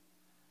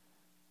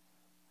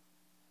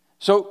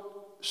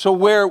 So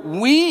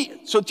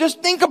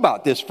just think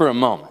about this for a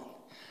moment.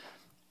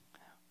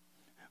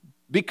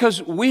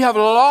 Because we have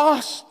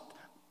lost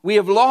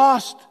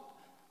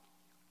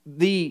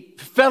the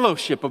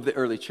fellowship of the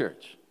early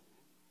church.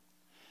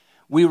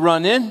 We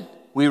run in,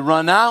 we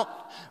run out,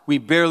 we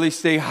barely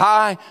say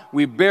hi,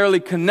 we barely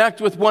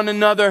connect with one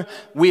another.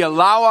 We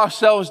allow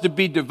ourselves to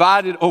be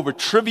divided over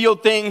trivial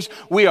things.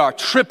 We are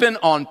tripping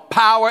on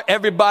power.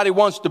 Everybody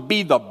wants to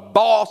be the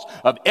boss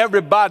of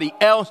everybody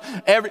else.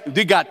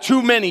 They got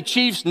too many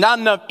chiefs, not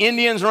enough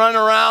Indians running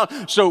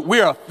around. So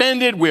we're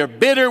offended, we're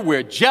bitter,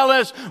 we're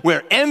jealous,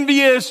 we're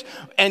envious.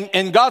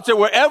 And God said,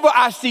 wherever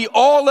I see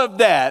all of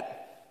that,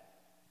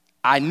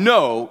 I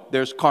know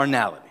there's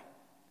carnality.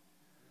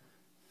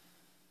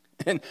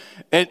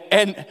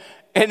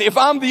 And if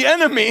I'm the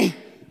enemy,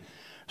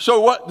 so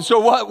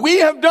what we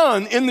have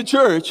done in the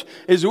church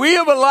is we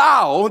have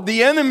allowed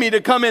the enemy to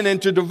come in and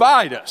to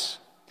divide us.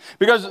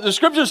 Because the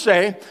scriptures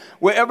say,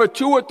 wherever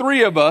two or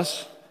three of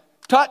us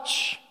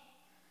touch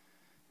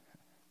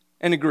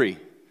and agree.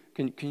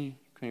 Can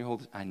you hold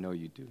this? I know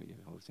you do. You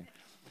hold this.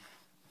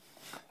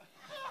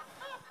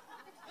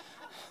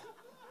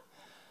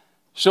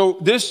 So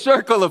this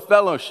circle of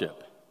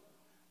fellowship,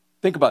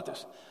 think about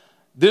this.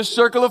 This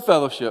circle of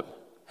fellowship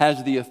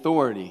has the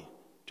authority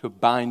to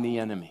bind the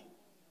enemy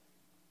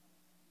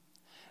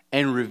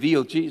and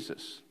reveal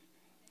Jesus.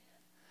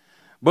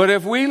 But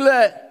if we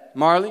let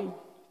Marley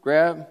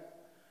grab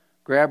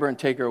her and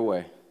take her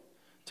away,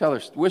 tell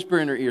her, whisper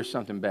in her ear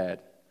something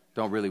bad.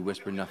 Don't really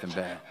whisper nothing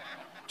bad.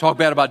 Talk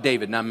bad about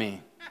David, not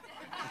me.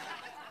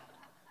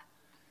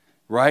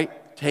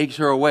 Right? Takes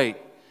her away.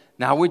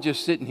 Now we're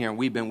just sitting here and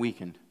we've been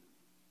weakened.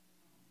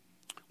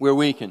 We're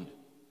weakened.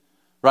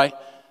 Right?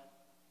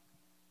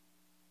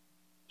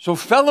 So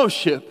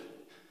fellowship,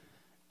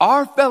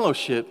 our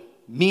fellowship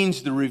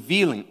means the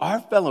revealing. Our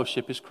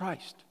fellowship is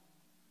Christ.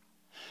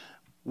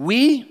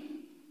 We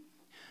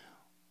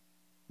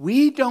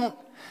don't,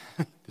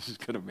 this is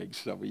going to make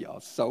some of y'all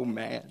so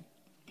mad.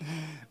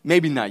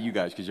 Maybe not you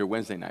guys because you're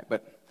Wednesday night,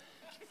 but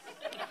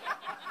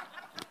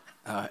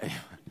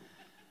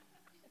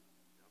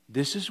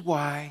this is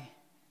why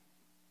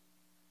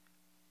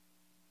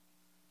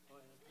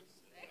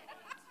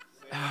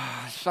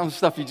some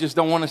stuff you just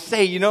don't want to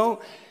say, you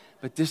know,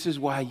 but this is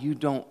why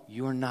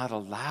you're not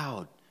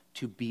allowed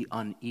to be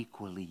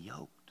unequally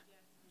yoked.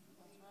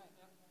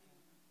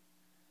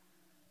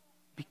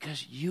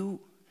 Because you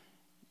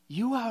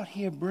out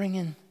here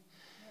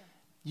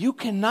you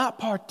cannot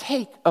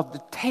partake of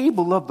the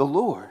table of the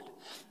Lord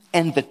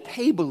and the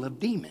table of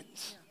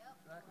demons.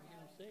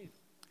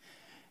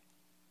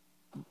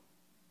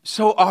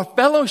 So our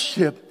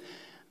fellowship,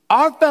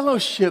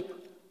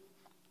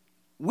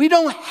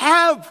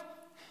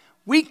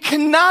 we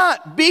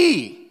cannot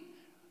be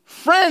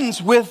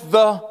friends with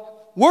the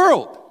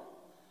world.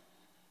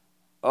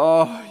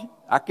 Oh,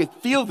 I could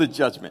feel the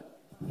judgment.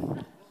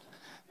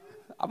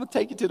 I'm going to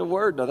take you to the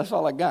word, though. That's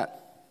all I got.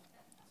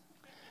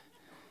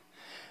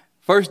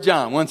 1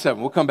 John 1:7.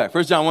 We'll come back.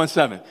 1 John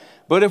 1:7.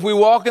 But if we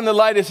walk in the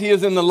light as he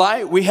is in the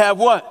light, we have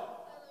what?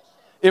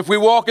 If we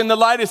walk in the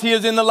light as he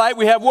is in the light,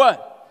 we have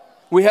what?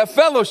 We have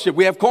fellowship.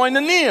 We have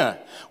koinonia.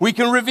 We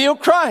can reveal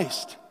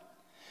Christ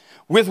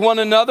with one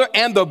another,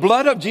 and the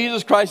blood of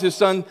Jesus Christ, his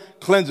son,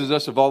 cleanses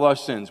us of all our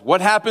sins.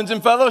 What happens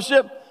in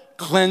fellowship?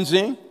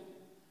 Cleansing.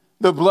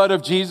 The blood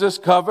of Jesus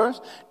covers.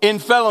 In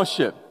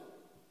fellowship.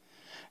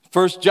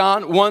 1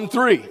 John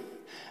 1:3.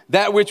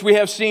 That which we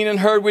have seen and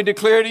heard we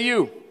declare to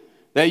you,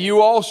 that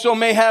you also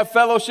may have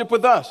fellowship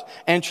with us.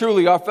 And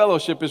truly our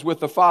fellowship is with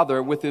the Father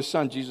and with his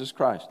Son, Jesus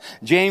Christ.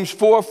 James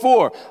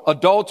 4:4.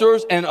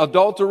 Adulterers and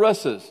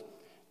adulteresses,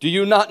 do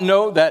you not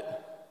know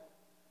that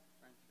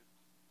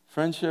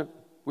friendship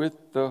with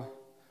the...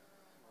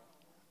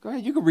 Go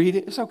ahead, you can read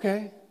it. It's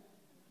okay.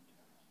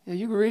 Yeah,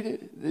 you can read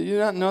it. Do you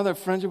not know that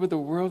friendship with the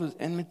world is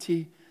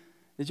enmity?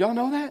 Did y'all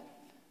know that?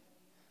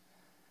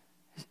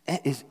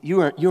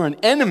 You're an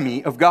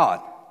enemy of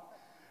God.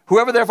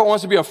 Whoever therefore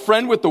wants to be a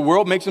friend with the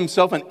world makes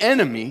himself an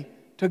enemy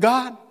to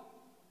God.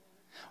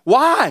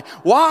 Why?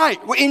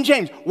 In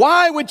James,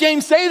 why would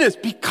James say this?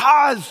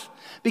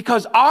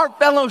 Because our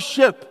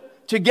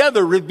fellowship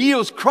together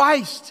reveals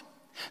Christ.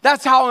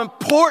 That's how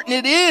important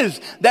it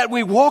is that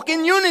we walk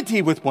in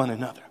unity with one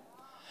another.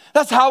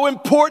 That's how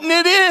important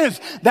it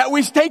is that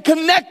we stay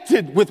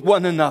connected with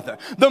one another.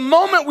 The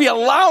moment we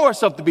allow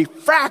ourselves to be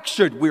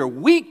fractured, we're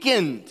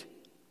weakened.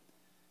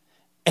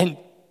 And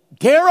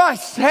dare I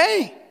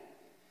say,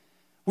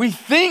 we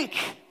think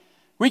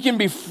we can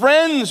be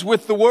friends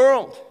with the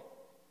world.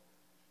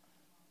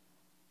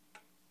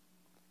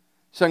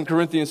 2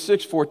 Corinthians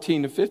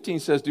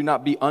 6:14-15 says, do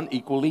not be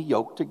unequally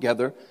yoked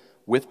together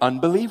with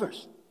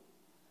unbelievers.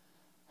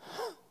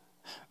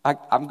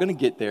 I'm going to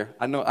get there.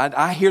 I know.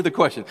 I hear the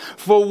question.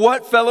 For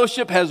what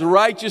fellowship has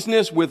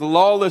righteousness with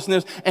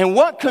lawlessness? And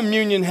what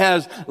communion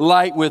has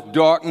light with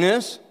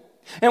darkness?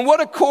 And what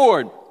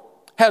accord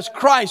has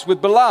Christ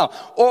with Belial?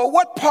 Or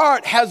what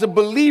part has a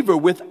believer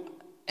with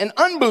an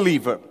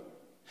unbeliever?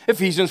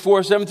 Ephesians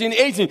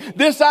 4:17-18.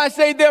 This I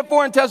say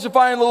therefore and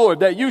testify in the Lord,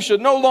 that you should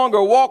no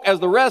longer walk as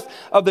the rest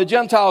of the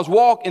Gentiles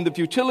walk, in the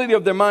futility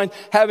of their minds,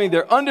 having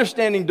their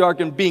understanding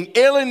darkened, being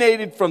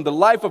alienated from the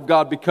life of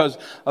God because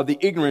of the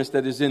ignorance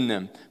that is in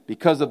them,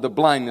 because of the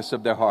blindness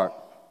of their heart.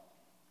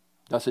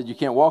 I said you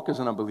can't walk as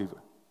an unbeliever.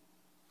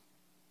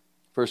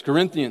 1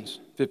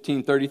 Corinthians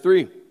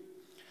 15:33.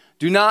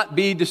 Do not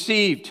be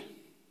deceived.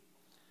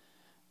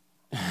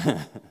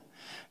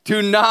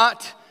 Do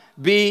not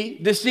be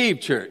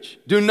deceived, church.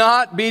 Do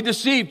not be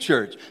deceived,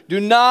 church.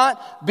 Do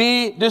not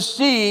be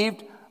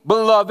deceived,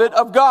 beloved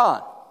of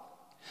God.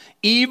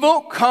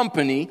 Evil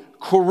company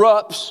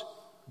corrupts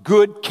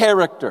good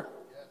character.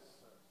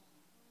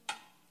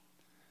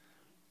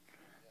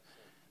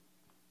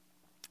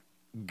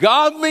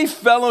 Godly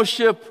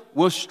fellowship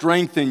will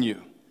strengthen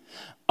you.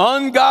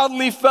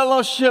 Ungodly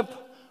fellowship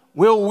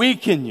will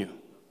weaken you.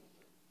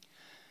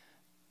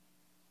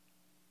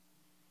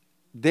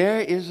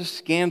 There is a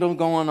scandal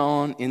going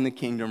on in the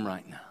kingdom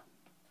right now.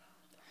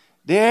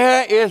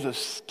 There is a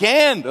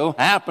scandal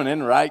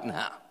happening right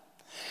now.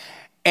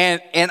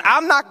 And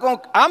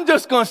I'm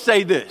just going to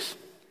say this.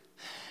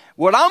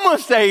 What I'm going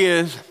to say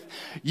is,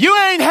 you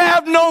ain't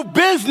have no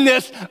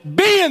business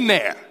being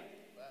there.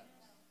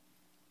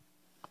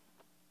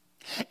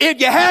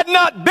 If you had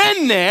not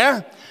been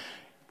there,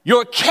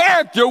 your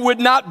character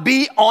would not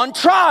be on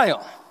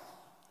trial.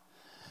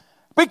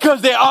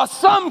 Because there are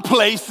some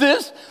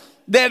places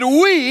that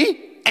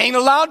we ain't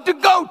allowed to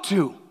go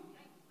to.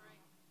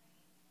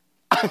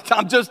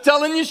 I'm just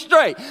telling you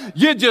straight.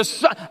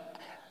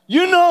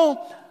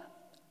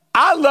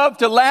 I love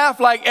to laugh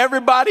like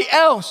everybody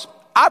else.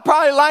 I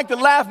probably like to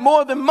laugh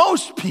more than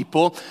most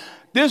people.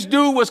 This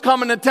dude was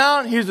coming to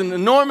town. He's an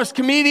enormous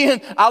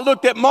comedian. I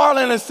looked at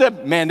Marlon and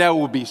said, man, that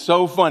would be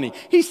so funny.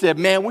 He said,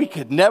 man, we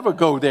could never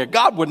go there.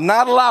 God would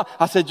not allow.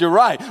 I said, you're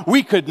right.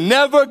 We could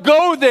never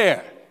go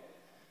there.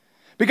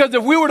 Because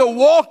if we were to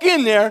walk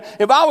in there,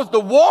 if I was to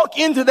walk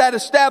into that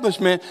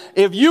establishment,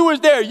 if you was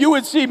there, you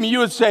would see me, you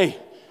would say,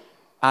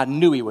 I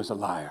knew he was a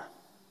liar.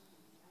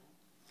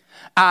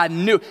 I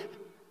knew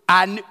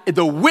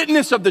the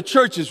witness of the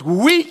church is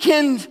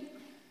weakened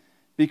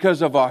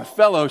because of our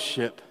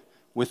fellowship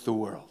with the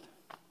world.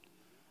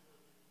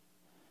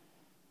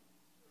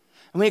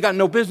 And we ain't got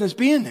no business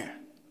being there.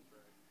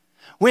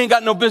 We ain't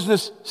got no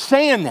business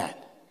saying that.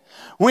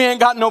 We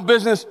ain't got no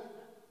business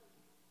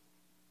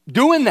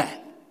doing that.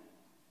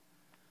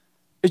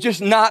 It's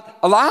just not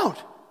allowed.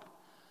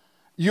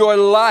 You're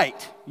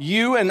light.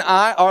 You and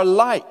I are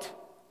light.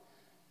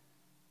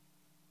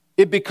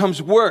 It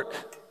becomes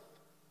work.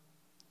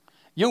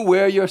 You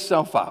wear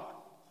yourself out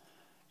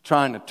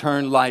trying to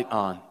turn light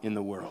on in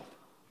the world.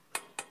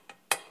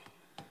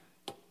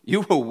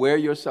 You will wear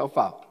yourself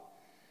out.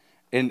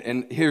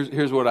 And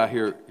here's what I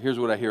hear. Here's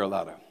what I hear a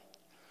lot of.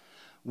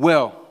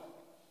 Well,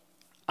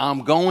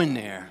 I'm going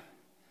there.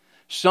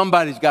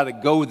 Somebody's got to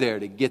go there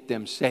to get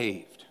them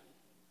saved.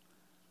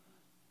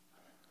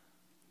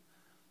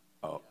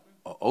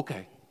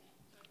 Okay.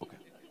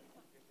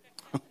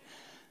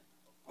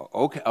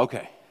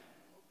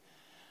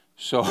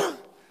 So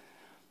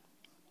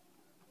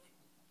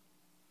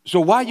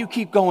why you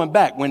keep going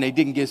back when they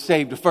didn't get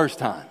saved the first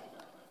time?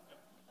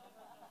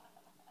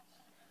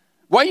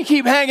 Why you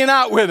keep hanging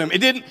out with them? It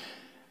didn't,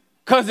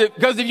 because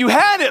if you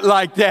had it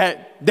like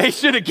that, they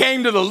should have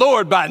came to the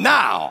Lord by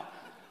now.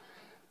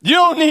 You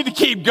don't need to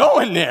keep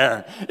going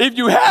there. If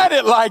you had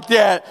it like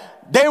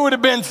that, they would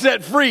have been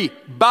set free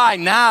by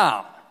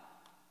now.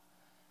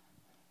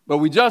 But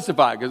we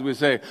justify it because we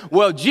say,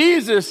 well,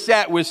 Jesus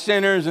sat with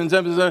sinners and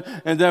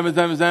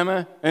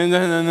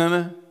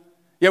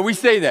yeah, we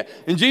say that.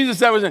 And Jesus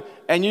sat with them.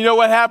 And you know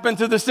what happened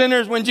to the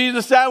sinners when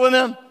Jesus sat with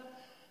them?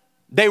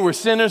 They were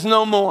sinners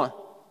no more.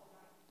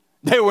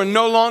 They were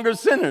no longer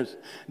sinners.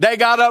 They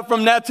got up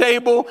from that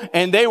table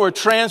and they were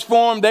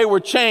transformed. They were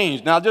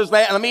changed. Now, just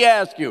let me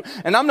ask you,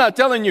 and I'm not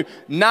telling you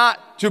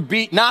not to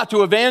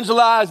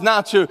evangelize,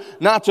 not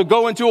to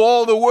go into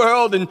all the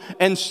world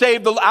and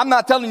save the. I'm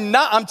not telling you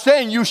not. I'm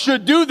saying you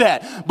should do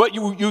that, but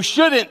you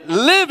shouldn't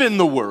live in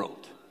the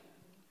world.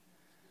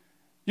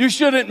 You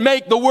shouldn't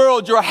make the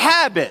world your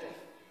habit.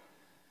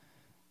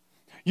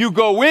 You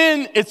go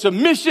in, it's a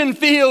mission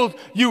field.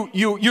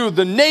 You're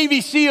the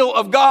Navy SEAL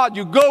of God.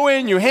 You go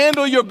in, you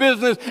handle your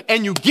business,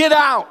 and you get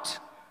out.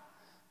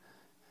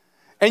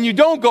 And you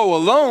don't go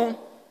alone.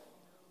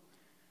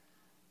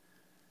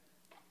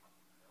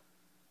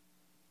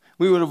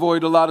 We would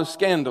avoid a lot of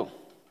scandal.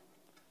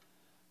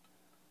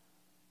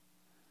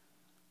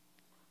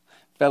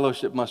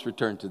 Fellowship must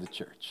return to the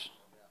church.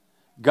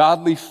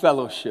 Godly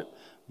fellowship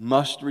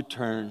must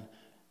return.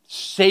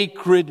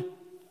 Sacred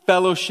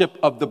fellowship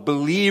of the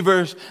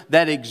believers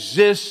that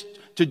exist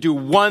to do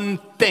one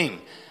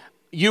thing.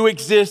 You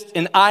exist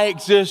and I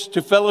exist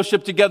to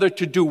fellowship together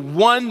to do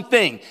one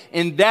thing,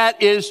 and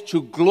that is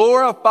to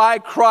glorify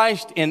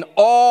Christ in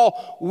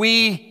all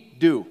we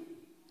do.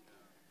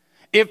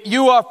 If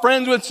you are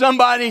friends with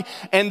somebody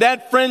and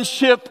that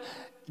friendship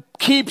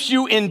keeps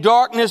you in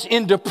darkness,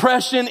 in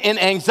depression, in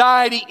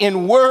anxiety,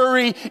 in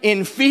worry,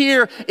 in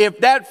fear, if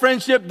that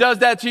friendship does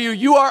that to you,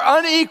 you are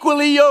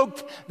unequally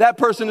yoked. That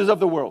person is of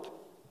the world.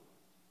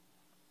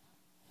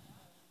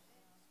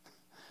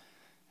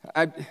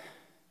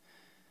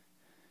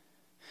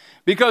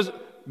 Because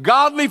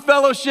godly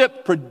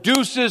fellowship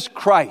produces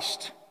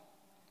Christ.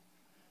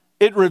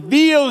 It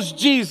reveals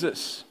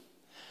Jesus.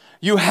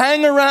 We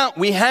hang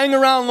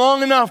around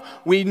long enough,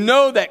 we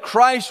know that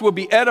Christ will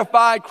be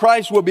edified,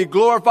 Christ will be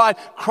glorified,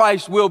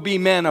 Christ will be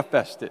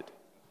manifested.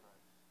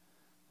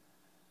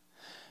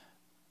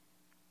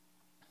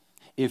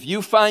 If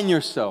you find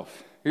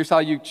yourself, here's how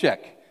you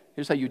check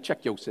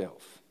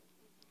yourself.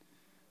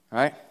 All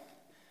right?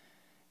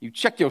 You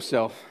check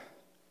yourself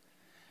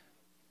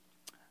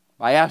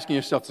by asking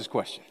yourself this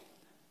question.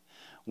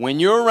 When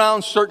you're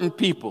around certain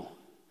people,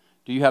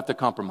 do you have to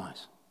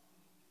compromise?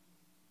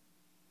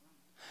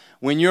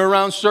 When you're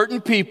around certain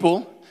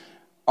people,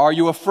 are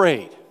you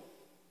afraid?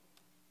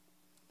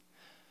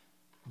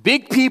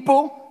 Big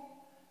people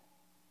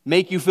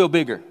make you feel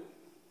bigger.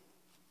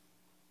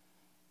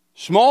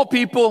 Small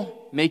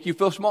people make you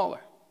feel smaller.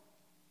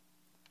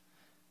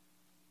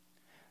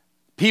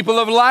 People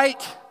of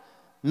light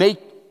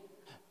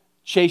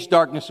chase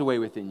darkness away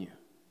within you.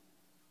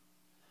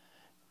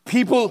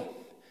 People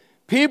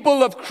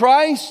of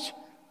Christ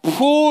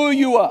pull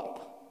you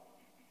up.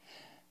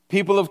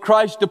 People of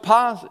Christ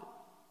deposit.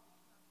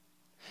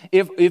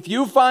 If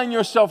you find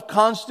yourself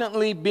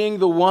constantly being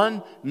the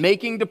one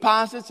making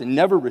deposits and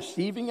never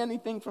receiving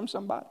anything from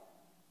somebody,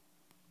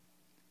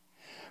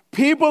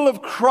 people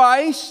of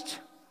Christ,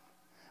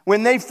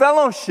 when they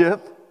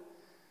fellowship,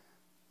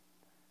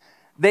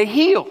 they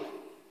heal.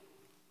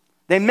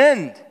 They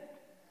mend.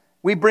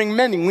 We bring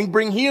mending. We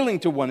bring healing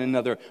to one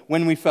another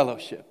when we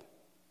fellowship.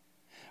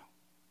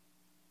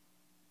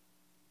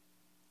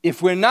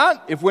 If we're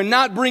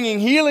not bringing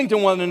healing to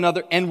one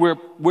another and we're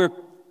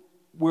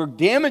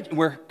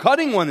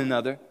cutting one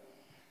another,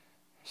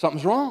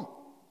 something's wrong.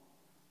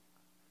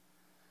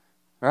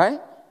 Right?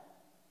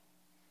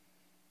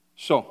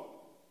 So,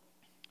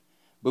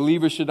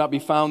 believers should not be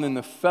found in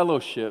the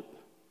fellowship.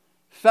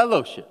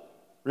 Fellowship.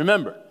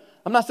 Remember,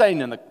 I'm not saying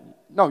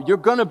you're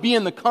going to be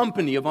in the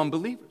company of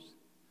unbelievers.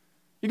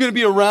 You're going to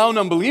be around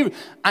unbelievers.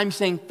 I'm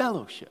saying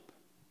fellowship.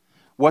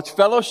 What's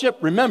fellowship?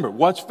 Remember,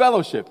 what's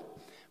fellowship?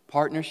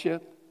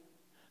 Partnership,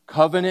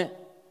 covenant,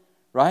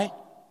 right?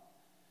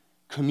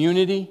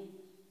 Community,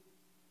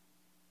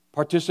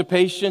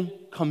 participation,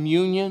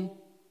 communion,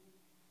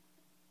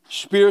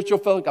 spiritual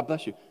fellowship. God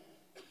bless you.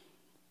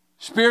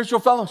 Spiritual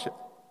fellowship.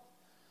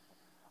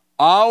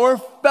 Our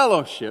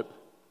fellowship,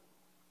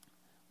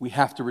 we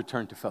have to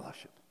return to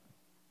fellowship.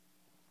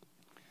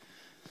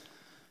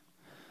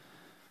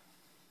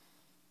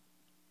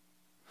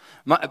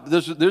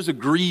 There's a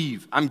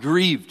grieve. I'm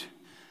grieved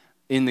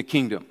in the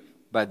kingdom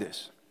by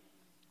this.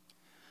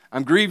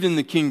 I'm grieved in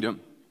the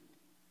kingdom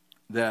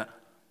that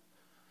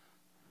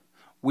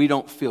we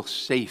don't feel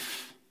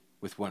safe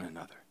with one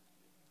another.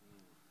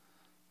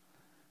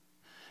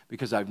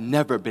 Because I've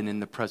never been in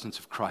the presence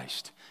of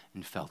Christ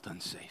and felt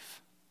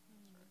unsafe.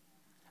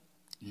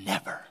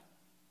 Never.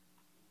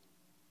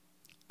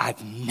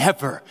 I've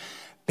never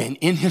been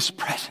in his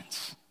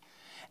presence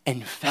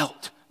and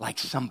felt like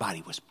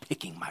somebody was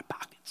picking my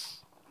pockets.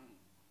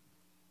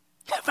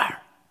 Never.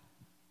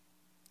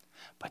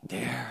 But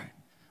there,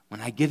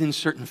 when I get in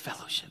certain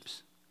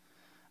fellowships,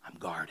 I'm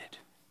guarded.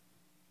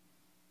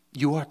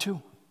 You are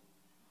too.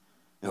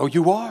 Oh,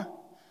 you are.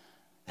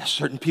 There's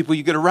certain people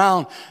you get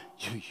around,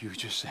 you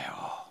just say,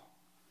 oh,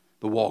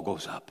 the wall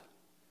goes up.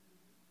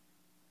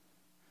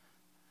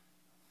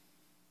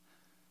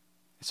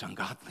 It's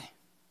ungodly.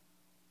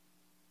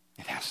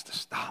 It has to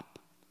stop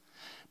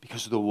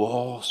because the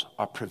walls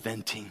are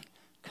preventing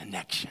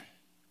connection.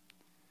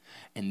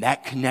 And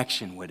that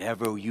connection,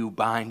 whatever you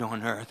bind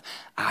on earth,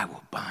 I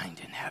will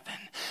bind in heaven.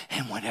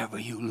 And whatever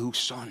you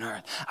loose on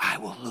earth, I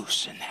will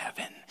loose in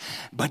heaven.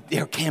 But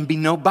there can be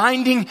no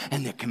binding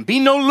and there can be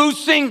no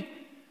loosing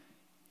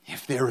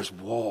if there is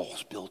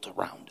walls built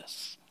around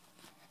us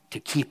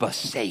to keep us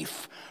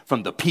safe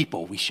from the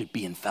people we should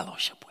be in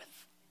fellowship with.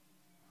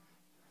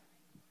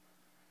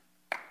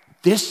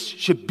 This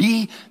should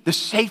be the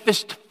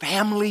safest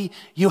family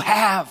you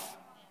have.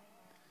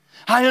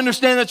 I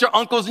understand that your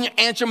uncles and your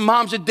aunts, your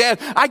moms, your dad,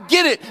 I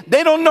get it.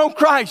 They don't know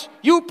Christ.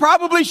 You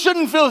probably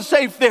shouldn't feel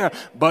safe there.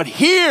 But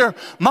here,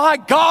 my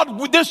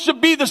God, this should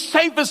be the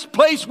safest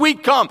place we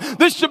come.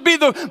 This should be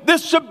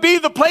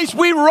the place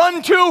we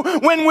run to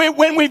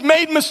when we've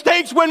made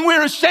mistakes, when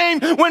we're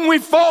ashamed, when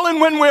we've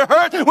fallen, when we're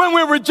hurt, when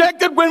we're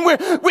rejected,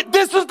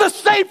 this is the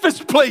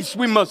safest place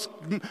we must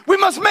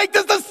make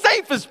this the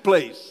safest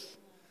place.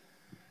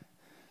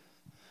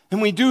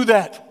 And we do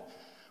that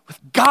with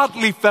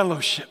godly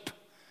fellowship.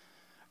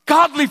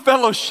 Godly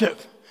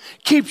fellowship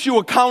keeps you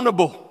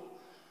accountable.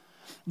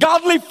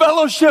 Godly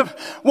fellowship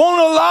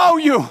won't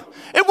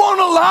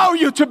allow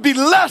you to be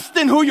less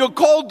than who you're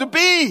called to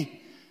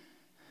be.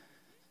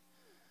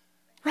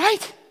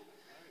 Right?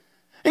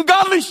 And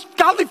godly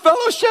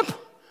fellowship,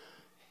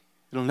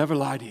 it'll never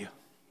lie to you.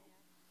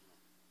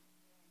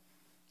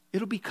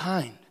 It'll be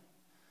kind.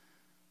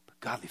 But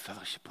godly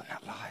fellowship will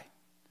not lie.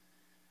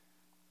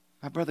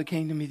 My brother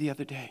came to me the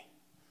other day.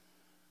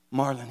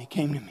 Marlon, he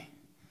came to me.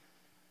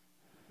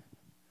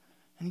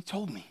 And he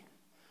told me,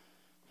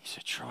 he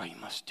said, Troy, you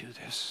must do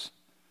this.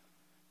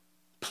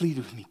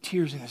 Pleaded with me,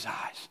 tears in his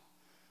eyes.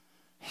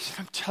 He said,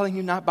 I'm telling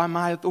you not by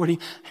my authority.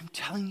 I'm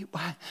telling you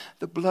by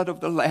the blood of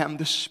the Lamb,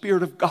 the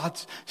Spirit of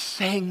God's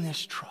saying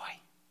this, Troy.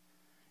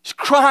 He's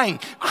crying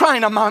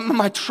on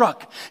my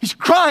truck. He's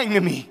crying to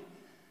me.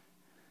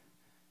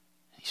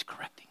 He's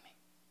correcting me.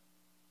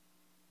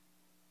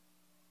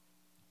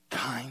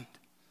 Kind,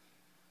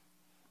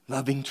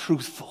 loving,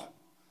 truthful.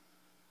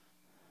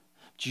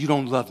 You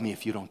don't love me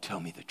if you don't tell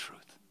me the truth.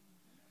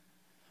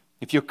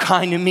 If you're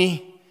kind to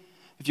me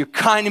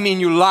and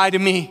you lie to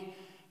me,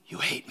 you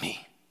hate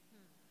me.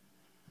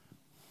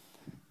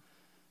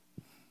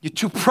 You're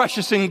too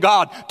precious in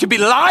God to be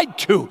lied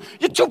to.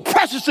 You're too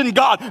precious in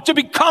God to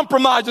be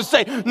compromised and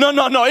say,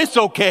 no, it's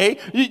okay.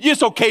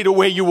 It's okay the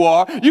way you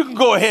are. You can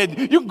go ahead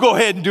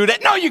and do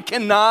that. No, you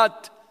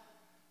cannot.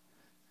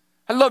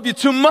 I love you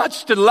too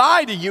much to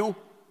lie to you.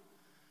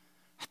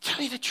 I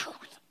tell you the truth.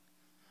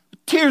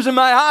 Tears in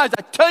my eyes,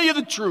 I tell you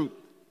the truth.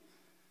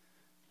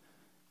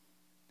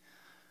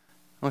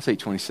 I want to say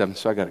 27,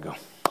 so I got to go.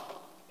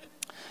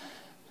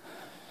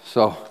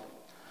 So,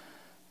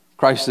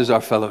 Christ is our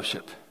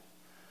fellowship.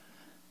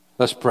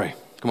 Let's pray.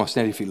 Come on,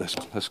 stand to your feet.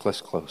 Let's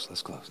close.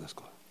 Let's close.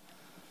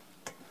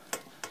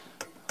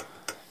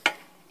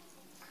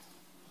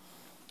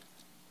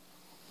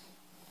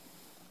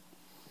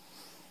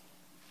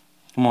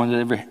 Come on,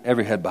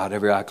 every head bowed,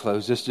 every eye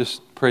closed.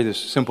 Just pray this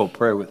simple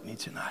prayer with me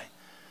tonight.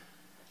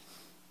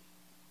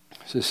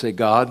 Just say,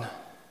 God,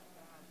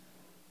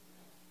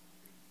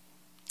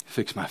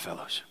 fix my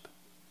fellowship.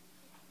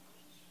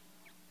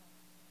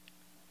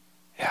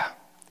 Yeah.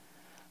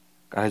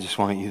 God, I just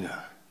want you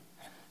to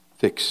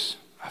fix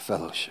my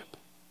fellowship.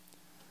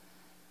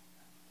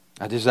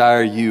 I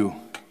desire you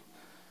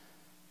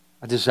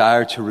I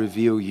desire to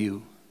reveal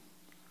you,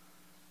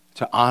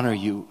 to honor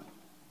you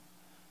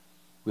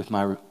with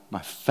my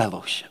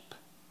fellowship.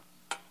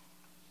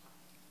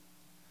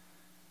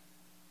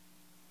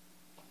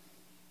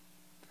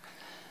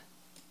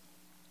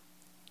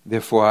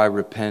 Therefore, I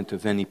repent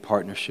of any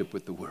partnership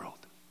with the world.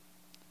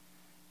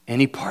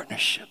 Any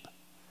partnership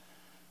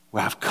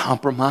where I've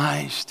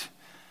compromised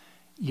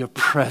your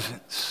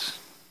presence.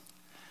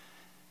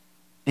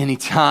 Any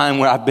time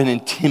where I've been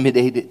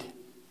intimidated,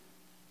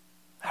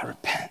 I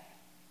repent.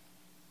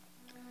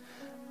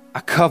 I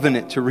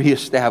covenant to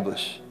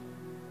reestablish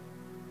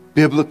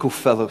biblical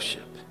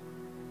fellowship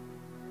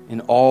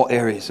in all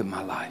areas of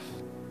my life.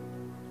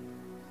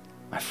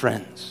 My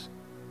friends,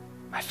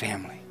 my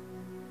family,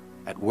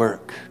 at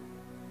work,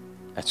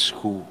 at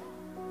school.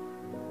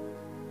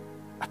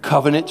 I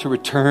covenant to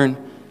return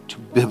to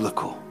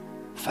biblical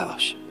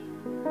fellowship,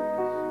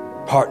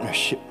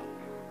 partnership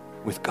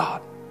with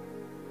God.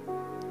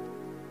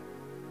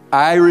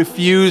 I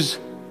refuse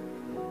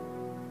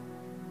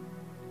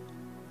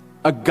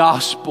a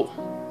gospel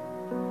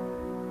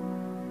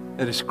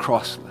that is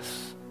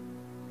crossless.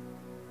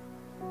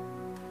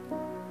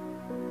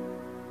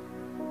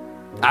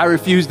 I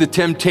refuse the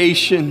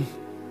temptation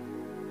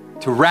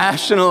to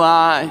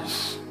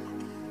rationalize,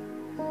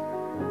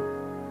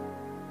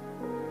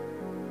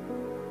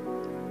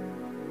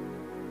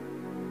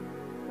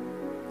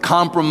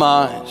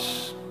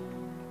 compromise.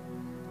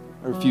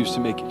 I refuse to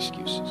make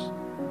excuses.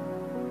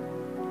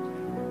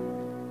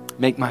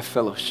 Make my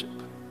fellowship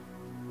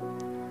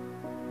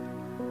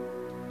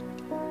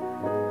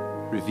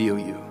reveal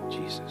you,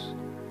 Jesus.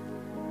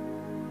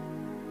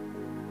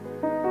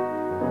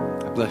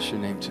 I bless your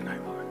name tonight,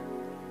 Lord.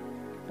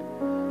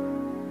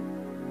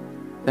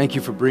 Thank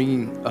you for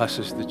bringing us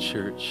as the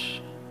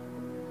church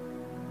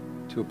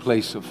to a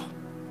place of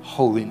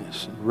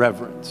holiness and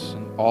reverence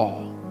and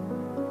awe.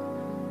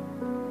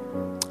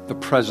 The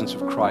presence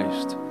of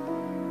Christ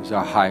is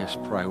our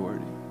highest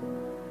priority.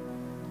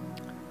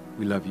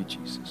 We love you,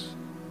 Jesus.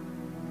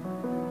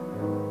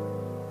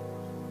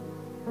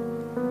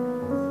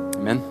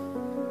 Amen.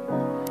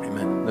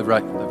 Amen. Live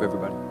right, love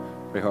everybody.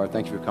 Pray hard.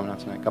 Thank you for coming out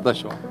tonight. God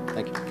bless you all.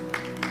 Thank you.